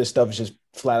this stuff is just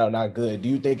flat out not good. Do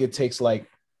you think it takes like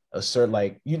a certain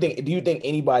do you think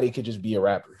anybody could just be a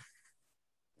rapper?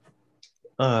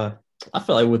 I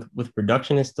feel like with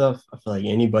production and stuff, I feel like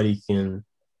anybody can.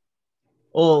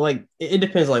 Well, like it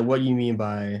depends, like what you mean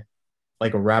by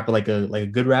like a rapper, like a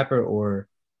good rapper, or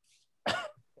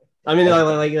I mean,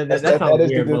 that That sounds is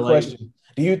the weird, but good like question.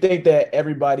 Do you think that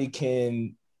everybody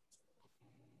can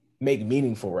make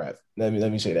meaningful rap? Let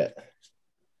me say that.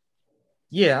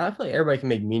 yeah, I feel like everybody can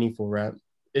make meaningful rap.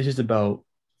 It's just about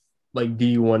like, do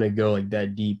you want to go like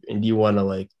that deep, and do you want to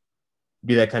like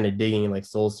do that kind of digging and like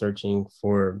soul searching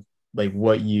for like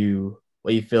what you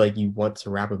feel like you want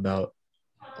to rap about.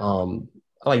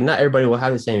 Like not everybody will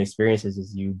have the same experiences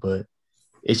as you, but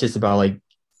it's just about like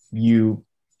you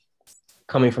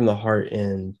coming from the heart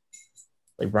and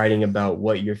like writing about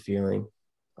what you're feeling.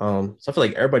 So I feel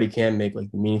like everybody can make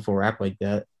like meaningful rap like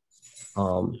that.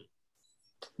 Um,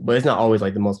 but it's not always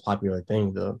like the most popular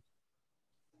thing though.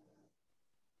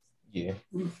 Yeah.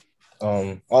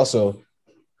 Also,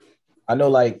 I know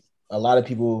like a lot of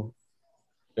people,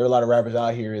 there are a lot of rappers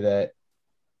out here that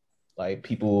like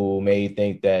people may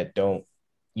think that don't,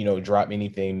 drop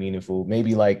anything meaningful.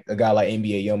 Maybe like a guy like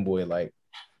NBA YoungBoy, like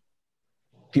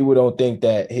people don't think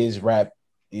that his rap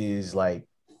is like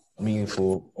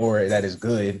meaningful or that is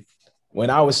good. When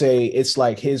I would say it's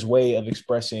like his way of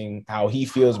expressing how he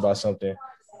feels about something.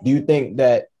 Do you think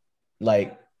that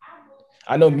like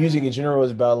I know music in general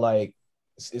is about like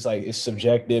it's like it's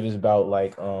subjective, it's about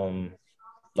like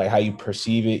how you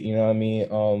perceive it, you know what I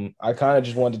mean? I kind of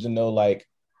just wanted to know like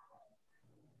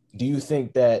do you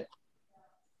think that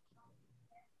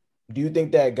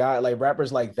guy like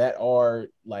rappers like that are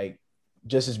like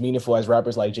just as meaningful as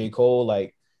rappers like J. Cole,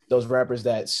 like those rappers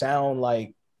that sound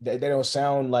like they don't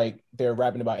sound like they're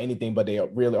rapping about anything, but they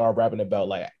really are rapping about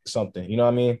like something, you know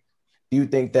what I mean? Do you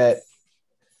think that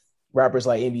rappers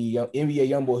like NBA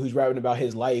YoungBoy, who's rapping about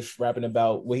his life, rapping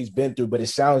about what he's been through, but it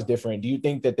sounds different, do you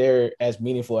think that they're as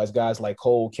meaningful as guys like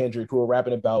Cole, Kendrick, who are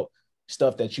rapping about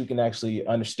stuff that you can actually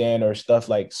understand or stuff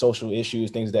like social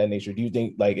issues, things of that nature? Do you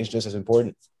think like it's just as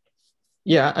important?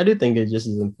 Yeah, I do think it's just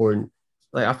as important.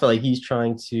 Like I feel like he's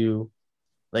trying to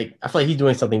I feel like he's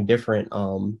doing something different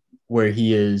where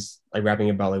he is like rapping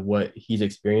about like what he's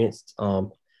experienced.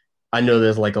 I know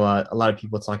there's like a lot of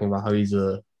people talking about how he's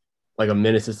a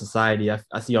menace to society.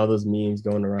 I see all those memes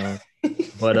going around.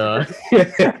 But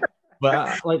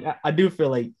I do feel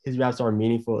like his raps are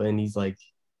meaningful, and he's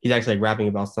actually like rapping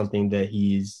about something that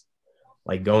he's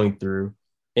like going through.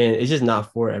 And it's just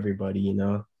not for everybody.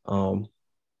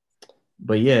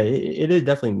 But yeah, it is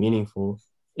definitely meaningful.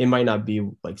 It might not be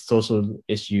like social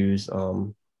issues,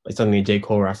 like something that J.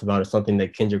 Cole raps about or something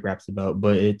that Kendrick raps about,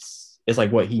 but it's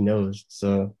like what he knows.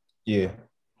 So Yeah.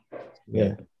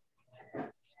 yeah.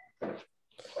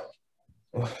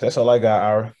 That's all I got,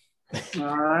 Ira.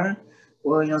 All right.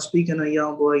 Well, speaking of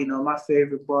YoungBoy, my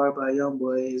favorite bar by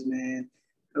YoungBoy is, man,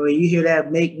 when you hear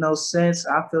that make no sense,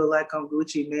 I feel like I'm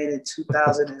Gucci Mane in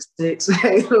 2006.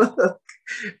 Hey, look,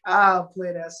 I'll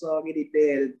play that song any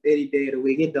day of the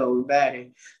week. It don't matter.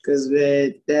 Because,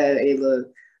 man, hey,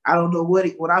 look, I don't know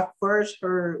when I first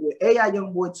heard when AI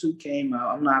YoungBoy 2 came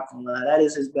out, I'm not going to lie, that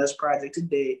is his best project to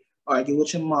date. Argue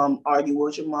with your mom,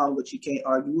 but you can't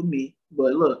argue with me.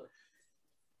 But look,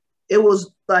 it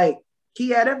was like he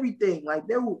had everything. Like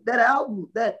that album,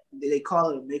 that they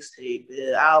call it a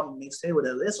mixtape, album mixtape,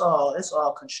 whatever. It's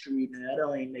all construed now. That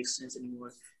don't even make sense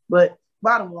anymore. But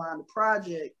bottom line, the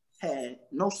project had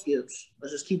no skips.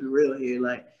 Let's just keep it real here.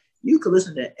 Like you could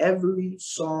listen to every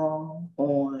song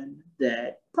on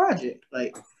that project.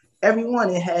 Like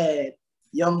everyone, it had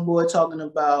young boy talking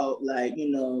about like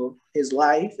his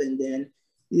life, and then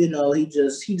he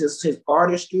just his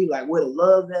artistry, like where the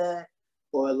love at,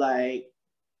 or like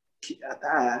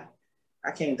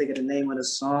I can't think of the name of the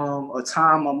song or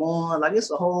time I'm on. Like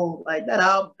it's a whole like that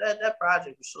album, that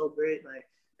project was so great. Like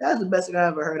that's the best thing I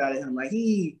ever heard out of him. Like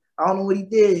I don't know what he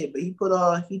did, but he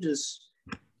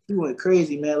went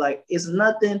crazy, man. Like it's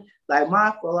nothing like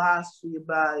my philosophy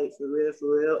about it for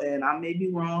real. And I may be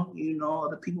wrong,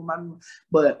 other people might be wrong,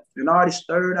 but an artist's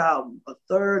third album, a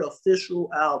third official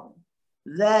album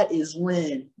that is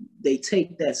when they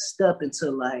take that step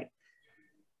into like,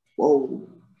 whoa,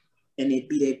 and it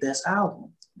be their best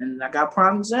album. And I got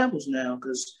prime examples now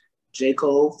because J.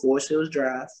 Cole, Forest Hills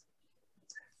Drive,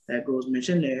 that goes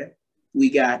mentioned there. We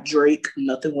got Drake,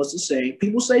 Nothing Was the Same.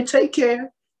 People say Take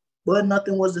Care, but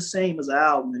Nothing Was the Same as an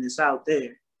album, and it's out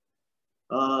there.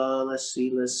 Let's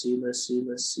see.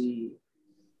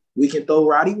 We can throw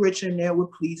Roddy Ricch in there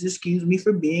with Please Excuse Me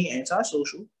for Being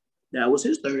Antisocial. That was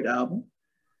his third album.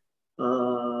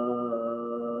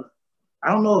 I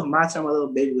don't know if My Time My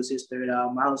Little Baby was his third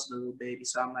album. I was a little baby,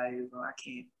 so I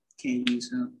can't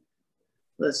use him.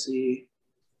 Let's see.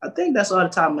 I think that's all the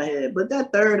top of my head. But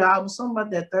that third album, something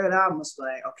about that third album was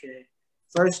like, okay,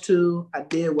 first two, I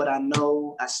did what I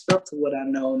know. I stuck to what I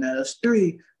know. Now there's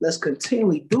three, let's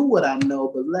continually do what I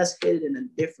know, but let's hit it in a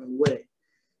different way.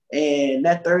 And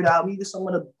that third album, even some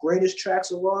of the greatest tracks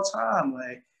of all time,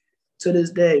 like to this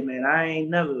day, man, I ain't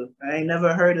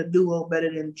never heard a duo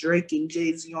better than Drake and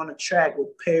Jay-Z on a track with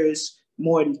Paris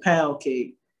Morton Pound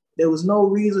Cake. There was no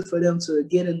reason for them to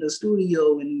get in the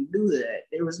studio and do that.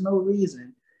 There was no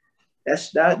reason.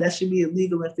 That should be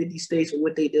illegal in 50 states for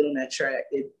what they did on that track.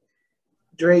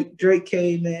 Drake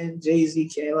came in, Jay-Z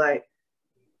came like,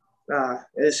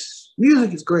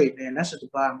 music is great, man. That's just the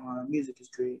bottom line. Music is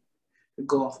great. We're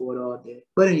going for it all day.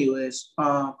 But anyways,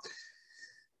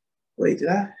 wait, did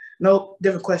I? Nope,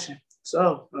 different question.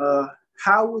 So,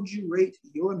 how would you rate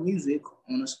your music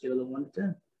on a scale of 1 to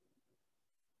 10?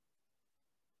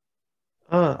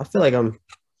 I feel like I'm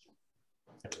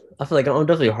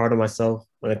definitely hard on myself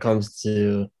when it comes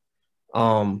to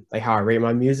like how I rate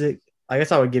my music. I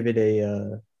guess I would give it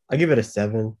a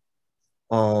 7.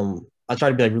 I try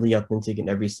to be like really authentic in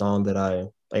every song that I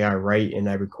write and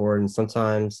I record, and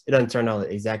sometimes it doesn't turn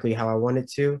out exactly how I want it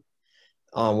to.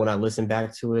 When I listen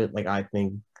back to it, like I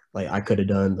think like I could have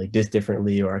done like this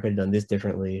differently, or I could have done this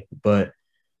differently. But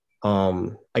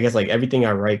I guess like everything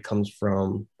I write comes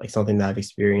from like something that I've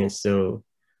experienced. So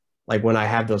like when I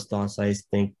have those thoughts, I just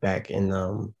think back and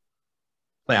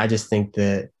like I just think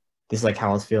that this is like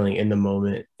how I was feeling in the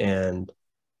moment. And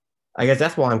I guess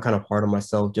that's why I'm kind of hard on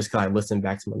myself, just because I listen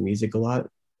back to my music a lot.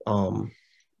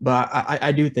 But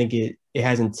I do think it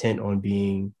has intent on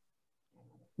being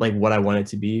like what I want it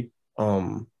to be.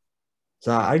 So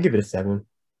I give it a 7.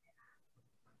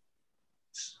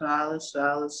 Solid.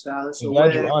 I'm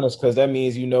glad you're honest, because that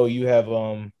means you have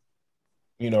room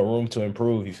to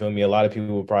improve. You feel me? A lot of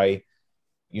people will probably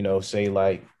say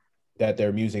like that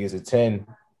their music is a 10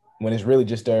 when it's really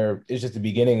just it's just the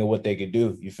beginning of what they could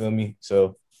do. You feel me?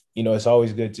 So it's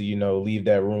always good to leave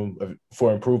that room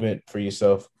for improvement for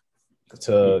yourself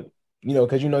to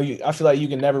because I feel like you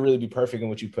can never really be perfect in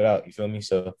what you put out. You feel me?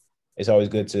 So it's always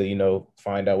good to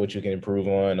find out what you can improve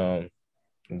on, and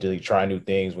really try new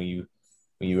things when you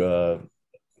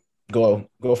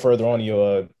go further on in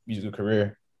your musical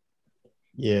career.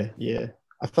 Yeah.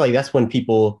 I feel like that's when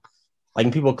people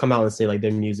come out and say like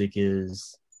their music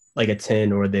is like a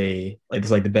 10, or they like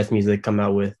it's like the best music they come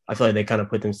out with. I feel like they kind of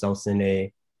put themselves in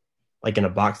a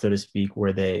box, so to speak,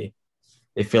 where they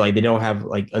feel like they don't have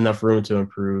like enough room to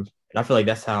improve. And I feel like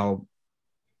that's how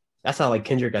like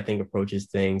Kendrick, I think, approaches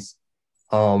things.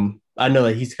 I know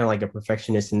that he's kind of like a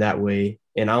perfectionist in that way,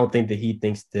 and I don't think that he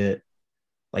thinks that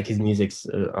like his music's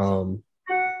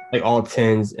like all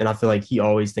 10s, and I feel like he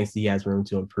always thinks he has room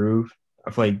to improve.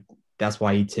 I feel like that's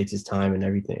why he takes his time and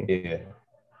everything.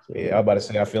 Yeah. I'm about to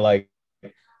say, I feel like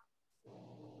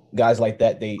guys like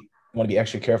that, they want to be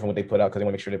extra careful what they put out because they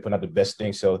want to make sure they put out the best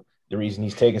thing. So the reason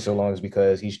he's taking so long is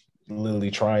because he's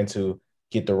literally trying to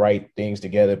get the right things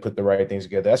together, put the right things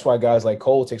together. That's why guys like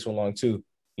Cole take so long too.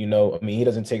 I mean, he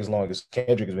doesn't take as long as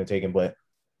Kendrick has been taking, but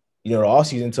the off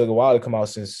season took a while to come out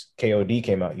since KOD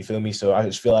came out. You feel me? So I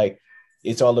just feel like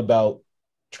it's all about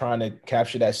trying to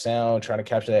capture that sound, trying to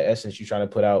capture that essence you're trying to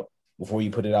put out before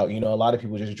you put it out. A lot of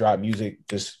people just drop music,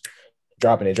 just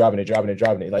dropping it.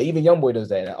 Like even YoungBoy does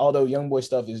that. And although YoungBoy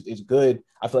stuff is good,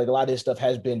 I feel like a lot of his stuff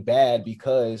has been bad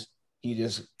because he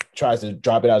just tries to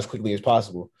drop it out as quickly as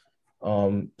possible.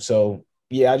 So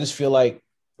yeah, I just feel like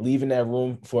leaving that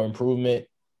room for improvement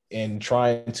and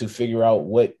trying to figure out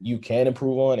what you can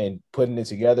improve on and putting it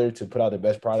together to put out the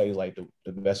best product is like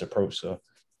the best approach. So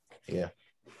yeah,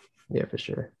 for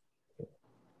sure.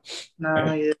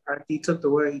 No, yeah, he took the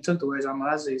words out.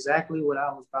 That's exactly what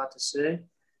I was about to say.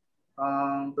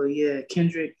 But yeah,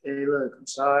 Kendrick, hey, look, I'm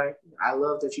sorry. I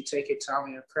love that you take your time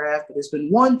on your craft, but it's been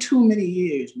one too many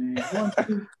years, man.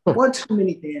 One too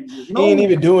many damn years. He ain't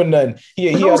even doing nothing.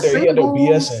 He out there, he out there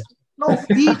BSing. No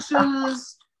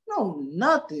features, no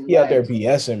nothing. He out there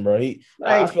BSing, bro.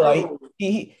 I feel like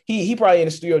he probably in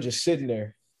the studio just sitting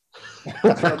there.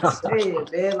 That's what I'm saying,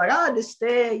 man. Like I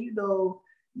understand,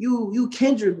 you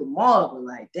Kendrick Lamar, but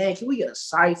like, dang, can we get a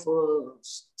cipher or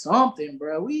something,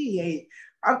 bro? We ain't.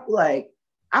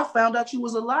 I found out you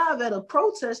was alive at a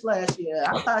protest last year.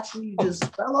 I thought you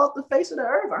just fell off the face of the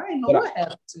earth. I didn't know what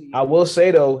happened to you. I will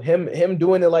say though, him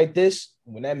doing it like this,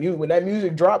 when that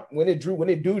music drop, when it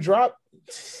do drop,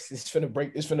 it's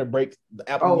finna break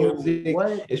Apple Music.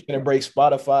 What? It's finna break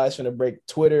Spotify. It's finna break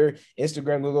Twitter.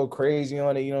 Instagram will go crazy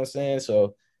on it. You know what I'm saying?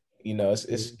 So,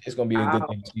 it's gonna be a good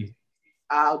thing to see.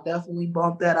 I'll definitely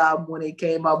bump that album when it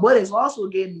came out, but it's also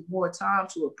giving me more time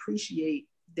to appreciate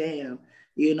Damn.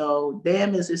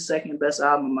 Damn is his second best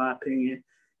album in my opinion.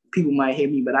 People might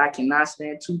hate me, but I cannot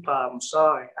stand Tupac. I'm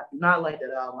sorry. I do not like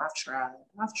that album. I've tried.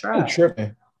 I'm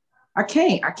tripping. I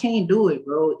can't do it,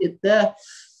 bro.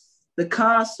 The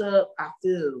concept I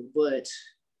feel, but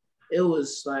it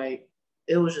was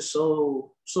just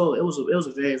so it was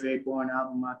a very, very boring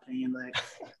album in my opinion. Like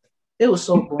it was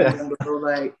so boring, bro.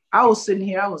 Like I was sitting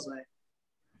here, I was like,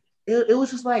 it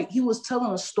was just like he was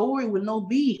telling a story with no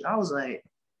beat. I was like,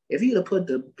 if he'd have put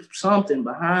something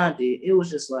behind it, it was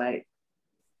just like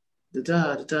da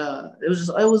da da da. It was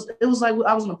like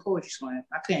I was in a poetry slam.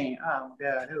 I can't. Oh my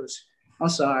god, it was. I'm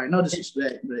sorry, no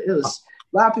disrespect, but it was.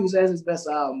 A lot of people say it's his best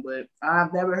album, but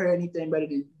I've never heard anything better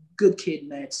than Good Kid,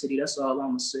 Mad City. That's all I'm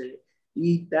gonna say.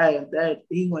 He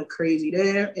went crazy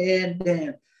there, and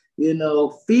then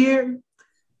Fear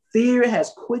has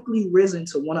quickly risen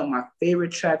to one of my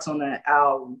favorite tracks on that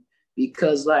album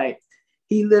because like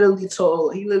he literally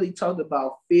talked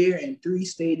about fear in 3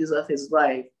 stages of his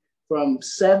life from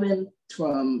seven to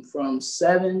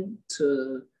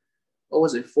what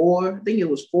was it 4? I think it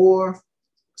was 4,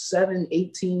 7,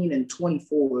 18, and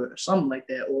 24 or something like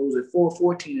that, or was it 4,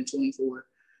 14, and 24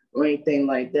 or anything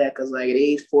like that? Because like at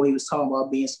age 4 he was talking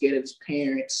about being scared of his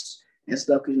parents and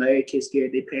stuff because every kid's scared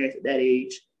of their parents at that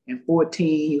age. And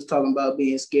 14 he was talking about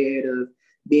being scared of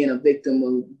being a victim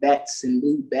of bats and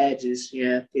blue badges.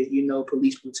 Yeah, if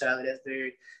police brutality, that's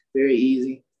very, very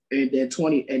easy. And then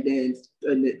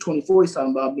 24 he's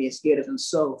talking about being scared of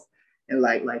himself and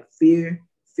like fear,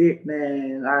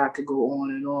 man. I could go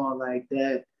on and on like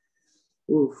that.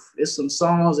 Oof, it's some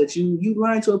songs that you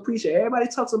learn to appreciate. Everybody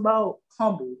talks about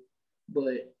humble,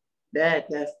 but that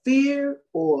fear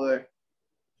or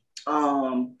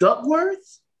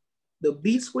Duckworth, the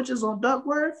beat switches on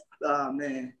Duckworth,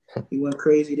 man, he went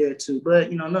crazy there too. But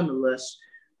nonetheless,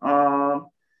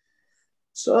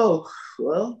 so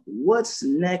what's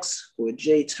next for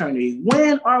JTurnity?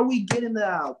 When are we getting the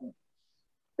album?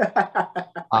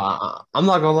 I'm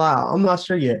not gonna lie, I'm not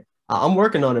sure yet. I'm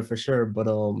working on it for sure, but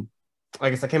I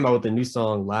guess I came out with a new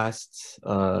song last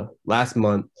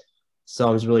month, so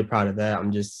I'm just really proud of that.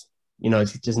 I'm just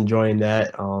just enjoying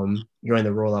that, enjoying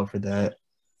the rollout for that.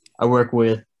 I work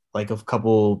with like a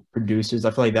couple producers.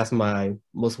 I feel like that's my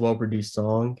most well-produced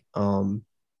song.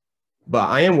 But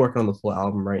I am working on the full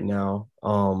album right now.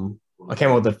 I came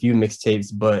out with a few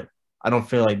mixtapes, but I don't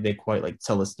feel like they quite like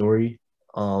tell a story.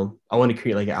 I want to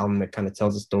create like an album that kind of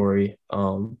tells a story. I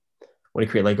want to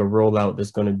create like a rollout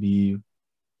that's going to be,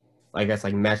 I guess,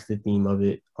 like match the theme of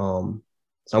it. So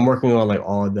I'm working on like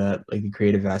all of that, like the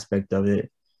creative aspect of it,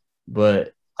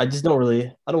 but I don't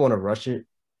want to rush it.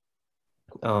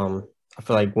 I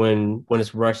feel like when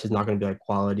it's rushed, it's not going to be like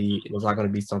quality. It's not going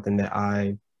to be something that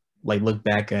I like look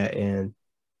back at and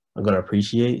I'm going to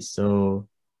appreciate. So,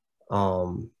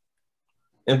 and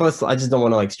plus I just don't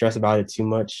want to like stress about it too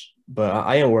much, but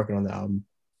I am working on the album.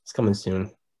 It's coming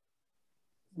soon.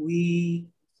 We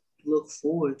look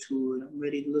forward to it. I'm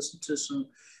ready to listen to some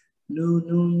new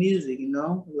music,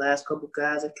 last couple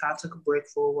guys that kind of took a break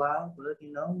for a while, but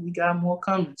we got more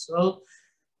coming. So,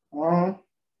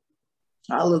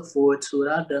 I look forward to it.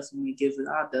 I'll definitely give it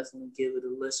a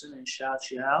listen and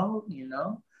shout you out,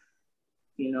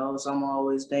 so I'm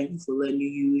always thankful for letting you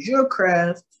use your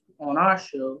craft on our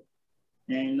show.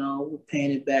 And we're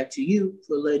paying it back to you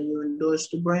for letting you endorse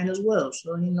the brand as well.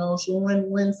 So, so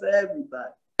win-win for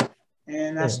everybody.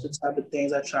 And that's the type of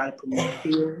things I try to promote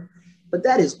here. But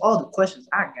that is all the questions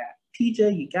I got.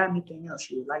 PJ, you got anything else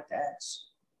you would like to ask?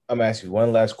 I'm going to ask you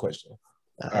one last question.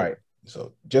 All right.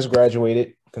 So just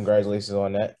graduated. Congratulations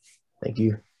on that. Thank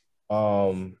you.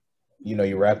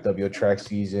 You wrapped up your track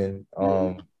season.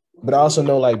 But I also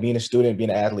know like being a student, being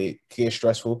an athlete can get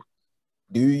stressful.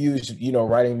 Do you use,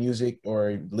 writing music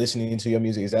or listening to your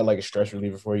music? Is that like a stress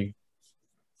reliever for you?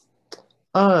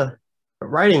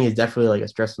 Writing is definitely like a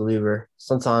stress reliever.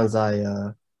 Sometimes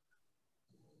I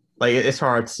like it's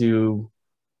hard to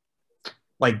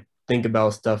like think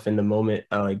about stuff in the moment,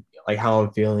 like how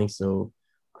I'm feeling. So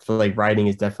I feel like writing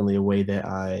is definitely a way that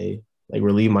I like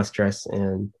relieve my stress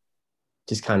and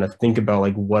just kind of think about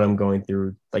like what I'm going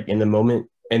through like in the moment,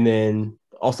 and then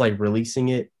also like releasing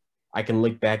it, I can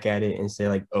look back at it and say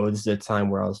like, oh, this is a time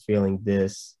where I was feeling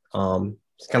this.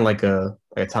 It's kind of like a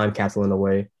time capsule in a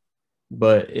way,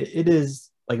 but it is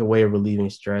like a way of relieving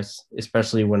stress,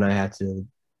 especially when I had to,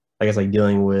 I guess, like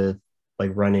dealing with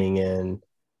like running and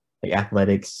like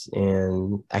athletics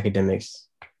and academics.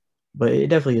 But it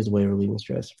definitely is a way of relieving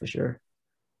stress for sure.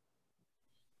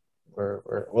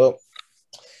 Well,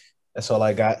 that's all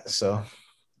I got. So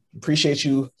appreciate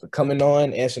you for coming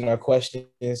on, answering our questions.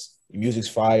 Your music's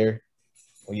fire.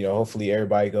 Hopefully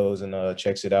everybody goes and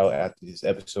checks it out after this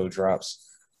episode drops.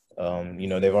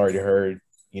 They've already heard,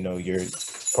 your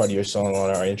part of your song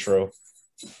on our intro.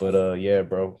 But yeah,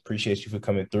 bro, appreciate you for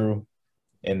coming through.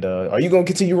 And are you gonna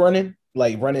continue running?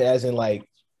 Like running as in like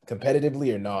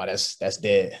competitively, or no? That's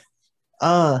dead.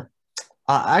 I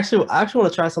actually want to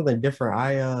try something different.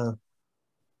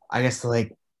 I guess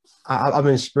like I've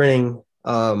been sprinting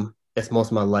that's most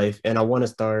of my life, and I want to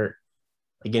start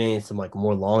like, getting into like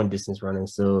more long distance running.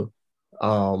 So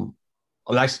um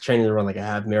I'm actually training to run like a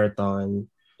half marathon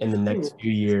in the next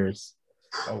few years.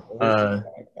 Oh, Uh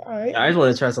all right. I just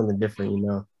want to try something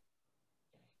different,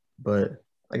 But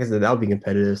like I said, that would be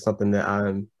competitive, something that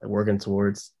I'm working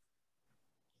towards.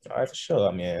 All right, for sure.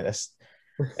 I mean, that's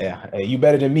Hey, you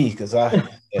better than me because What do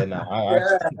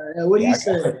you yeah,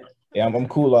 say? yeah, I'm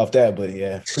cool off that. But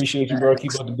yeah, appreciate you, bro.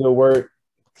 Keep up the good work.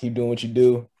 Keep doing what you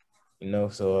do.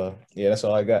 So yeah, that's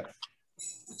all I got.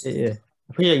 Yeah.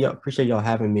 Appreciate y'all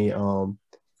having me.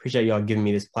 Appreciate y'all giving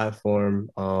me this platform.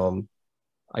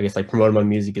 I guess like promoting my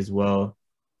music as well.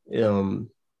 Um,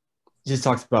 just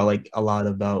talks about like a lot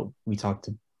about we talked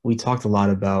a lot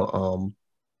about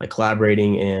like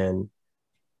collaborating and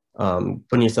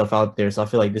putting yourself out there. So I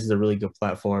feel like this is a really good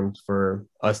platform for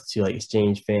us to like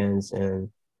exchange fans and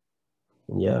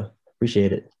yeah,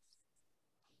 appreciate it.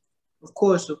 Of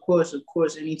course, of course, of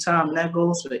course. Anytime, and that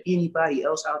goes for anybody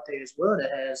else out there as well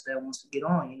that wants to get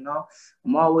on.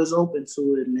 I'm always open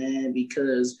to it, man,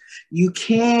 because you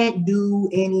can't do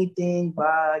anything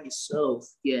by yourself.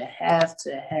 You have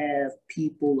to have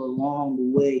people along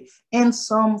the way in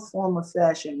some form of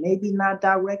fashion. Maybe not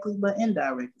directly, but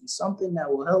indirectly. Something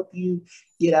that will help you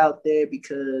get out there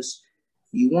because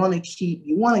you want to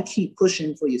keep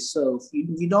pushing for yourself.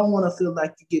 You don't want to feel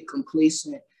like you get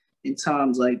complacent in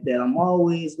times like that. I'm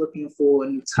always looking for a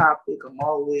new topic. I'm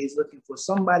always looking for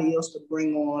somebody else to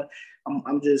bring on.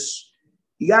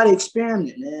 You got to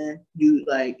experiment, man.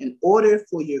 In order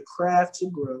for your craft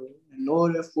to grow, in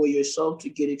order for yourself to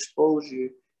get exposure,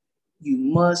 you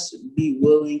must be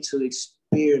willing to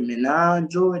experiment. Now, in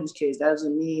Jordan's case, that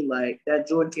doesn't mean like that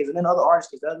Jordan case, and then other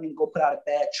artists case, that doesn't mean go put out a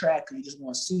bad track because you just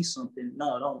want to see something.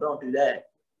 No, don't do that.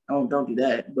 Don't do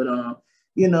that. But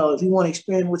if you want to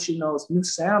experiment with new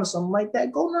sound or something like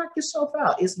that, go knock yourself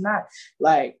out. It's not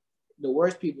like the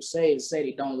worst people say is say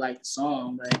they don't like the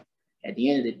song, but at the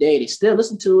end of the day, they still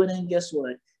listen to it, and guess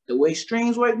what? The way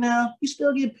streams work now, you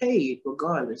still get paid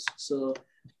regardless. So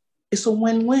it's a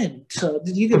win-win. So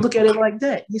you can look at it like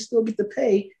that. You still get to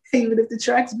pay even if the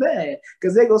track's bad,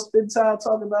 because they're gonna spend time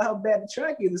talking about how bad the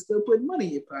track is and still putting money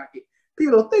in your pocket.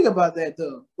 People don't think about that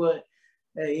though, but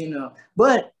hey,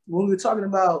 But when we were talking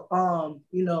about, what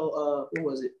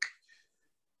was it?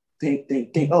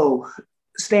 Think. Oh,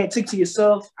 stick to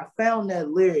yourself. I found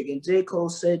that lyric, and J. Cole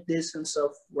said this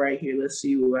himself right here. Let's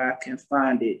see where I can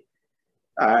find it.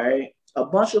 All right. A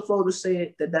bunch of folks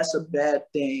say that that's a bad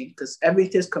thing because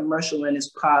everything's commercial and it's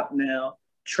pop now.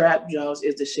 Trap Jones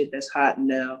is the shit that's hot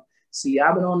now. See,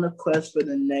 I've been on the quest for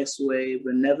the next wave,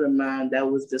 but never mind, that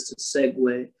was just a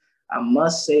segue. I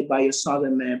must say by your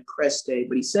song, man, press day.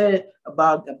 But he said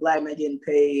about a black man getting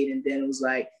paid, and then it was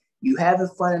like, you having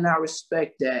fun and I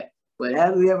respect that. But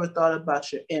have you ever thought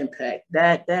about your impact?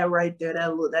 That right there,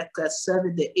 that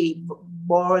 7 to 8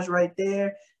 bars right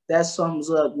there, that sums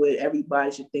up what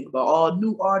everybody should think about. All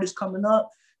new artists coming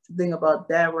up, should think about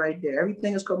that right there.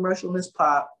 Everything is commercial and it's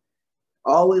pop.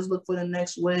 Always look for the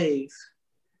next wave.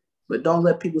 But don't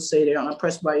let people say they're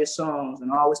unimpressed by your songs,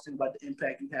 and always think about the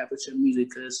impact you have with your music,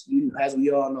 because as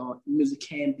we all know, music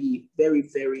can be very,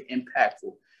 very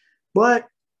impactful. But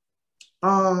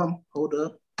hold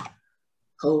up.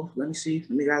 Let me see.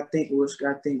 Gotta think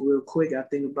real quick. I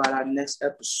think about our next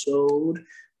episode.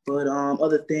 But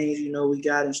other things, we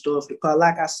got in store for the pod.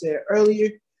 Like I said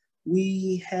earlier,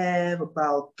 we have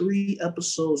about 3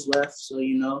 episodes left. So,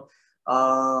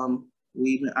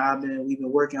 we've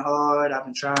been working hard. I've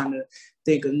been trying to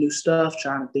think of new stuff,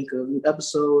 trying to think of new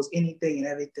episodes, anything and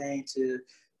everything to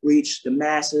reach the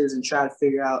masses and try to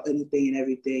figure out anything and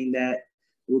everything that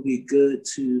will be good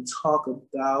to talk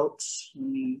about. Let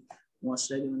me 1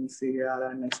 second, let me figure out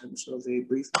our next episode very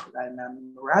briefly because I did not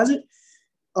memorize it.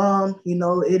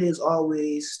 It is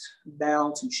always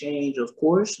bound to change, of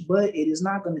course, but it is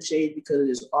not going to change because it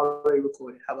is already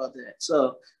recorded. How about that?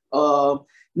 So,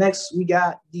 next we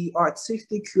got the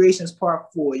Artistic Creations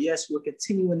Part 4. Yes, we're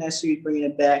continuing that series, bringing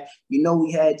it back.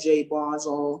 We had Jay Barnes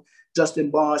on, Justin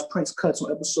Barnes, Prince Cuts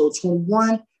on episode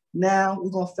 21. Now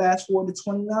we're going to fast forward to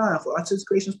 29 for Artistic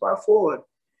Creations Part 4.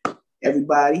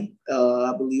 Everybody,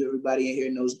 I believe everybody in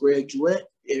here knows Greg Jewett.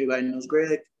 Everybody knows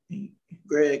Greg.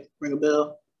 Greg, ring a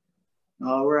bell.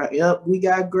 All right. Yep, we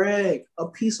got Greg. A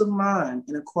peace of mind,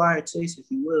 an acquired taste, if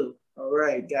you will. All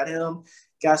right. Got him.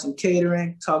 Got some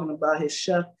catering, talking about his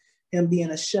chef, him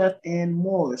being a chef, and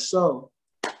more. So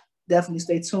definitely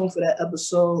stay tuned for that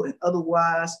episode. And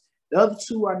otherwise, the other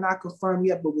two are not confirmed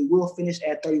yet, but we will finish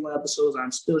at 31 episodes.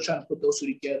 I'm still trying to put those two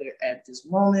together at this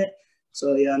moment.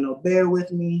 So bear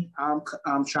with me. I'm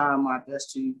trying my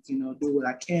best to, do what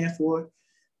I can for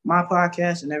my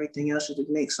podcast and everything else to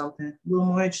make something a little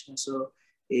more interesting. So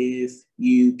if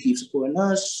you keep supporting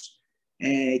us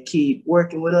and keep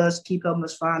working with us, keep helping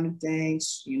us find new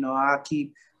things, I'll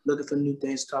keep looking for new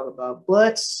things to talk about.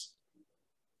 But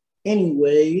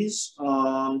anyways,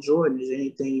 Jordan, is there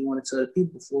anything you want to tell the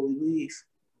people before we leave?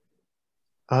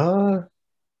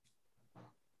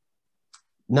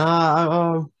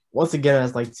 Once again,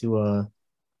 I'd like to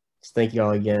just thank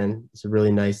y'all again. It's a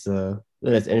really nice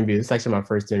interview. It's actually my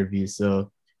first interview, so it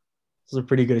was a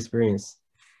pretty good experience.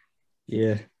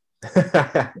 Yeah.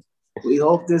 We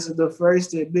hope this is the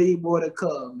first and many more to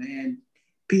come, man.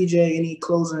 PJ, any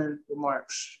closing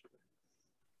remarks?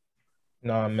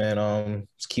 Nah, man.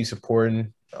 Just keep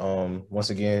supporting. Once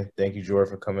again, thank you,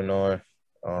 Jordan, for coming on.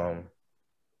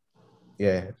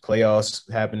 Playoffs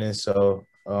happening, so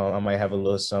I might have a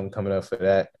little something coming up for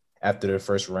that after the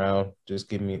first round. Just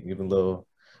give a little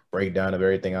breakdown of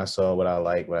everything I saw, what I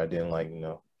like, what I didn't like,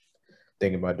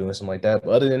 thinking about doing something like that.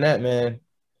 But other than that, man,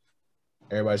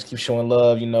 everybody just keep showing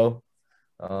love,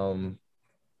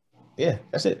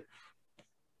 that's it.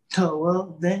 Oh,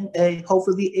 well, then, hey,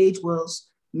 hopefully it age wells.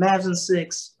 Mavs in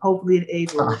 6. Hopefully it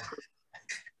age well.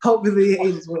 Hopefully it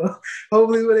ages well.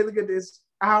 Hopefully when they look at this,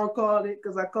 I called it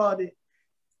because I called it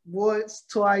once,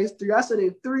 twice, 3. I said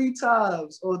it 3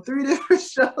 times on 3 different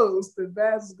shows. The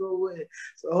Mavs is going to win.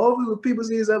 So hopefully when people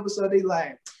see this episode, they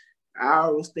like, I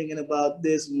was thinking about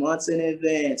this months in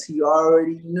advance. He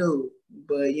already knew.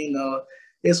 But,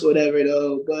 it's whatever,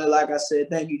 though. But like I said,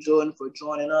 thank you, Jordan, for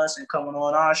joining us and coming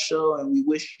on our show. And we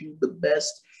wish you the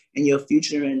best in your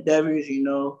future endeavors.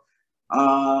 I'm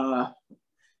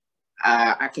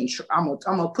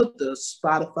gonna put the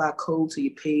Spotify code to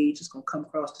your page. It's gonna come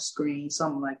across the screen,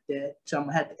 something like that. So I'm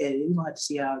gonna have to edit. We're gonna have to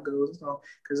see how it goes.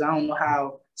 Because I don't know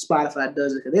how Spotify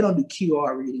does it. Because they don't do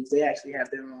QR readings. They actually have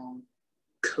their own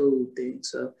code thing.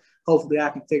 So hopefully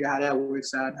I can figure out how that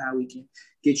works out and how we can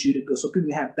get you to go so people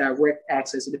can have direct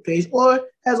access to the page. Or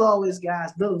as always,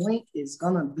 guys, the link is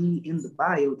gonna be in the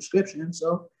bio description.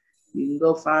 So you can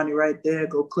go find it right there,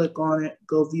 go click on it,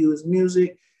 go view his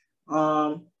music.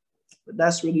 But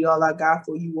that's really all I got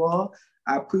for you all.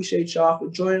 I appreciate y'all for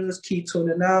joining us. Keep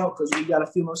tuning out because we got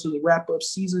a few months to wrap up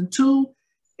season 2.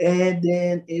 And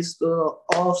then it's the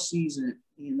off season.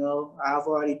 I've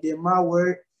already did my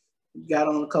work. Got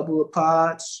on a couple of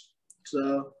pods.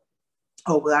 So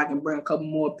hopefully I can bring a couple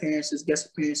more appearances, guest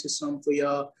appearances, something for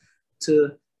y'all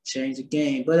to change the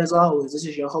game. But as always, this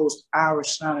is your host,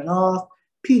 Irish, signing off.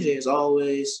 PJ as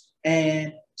always,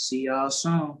 and see y'all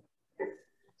soon.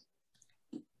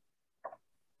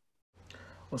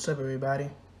 What's up,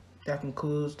 everybody? That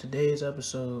concludes today's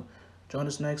episode. Join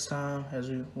us next time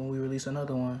when we release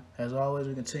another one. As always,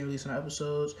 we continue releasing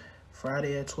episodes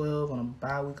Friday at 12 on a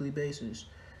bi-weekly basis.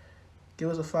 Give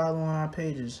us a follow on our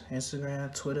pages,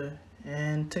 Instagram, Twitter,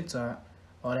 and TikTok.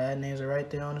 All the ad names are right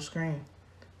there on the screen.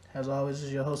 As always, this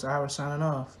is your host, Ira, signing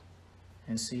off.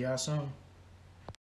 And see y'all soon.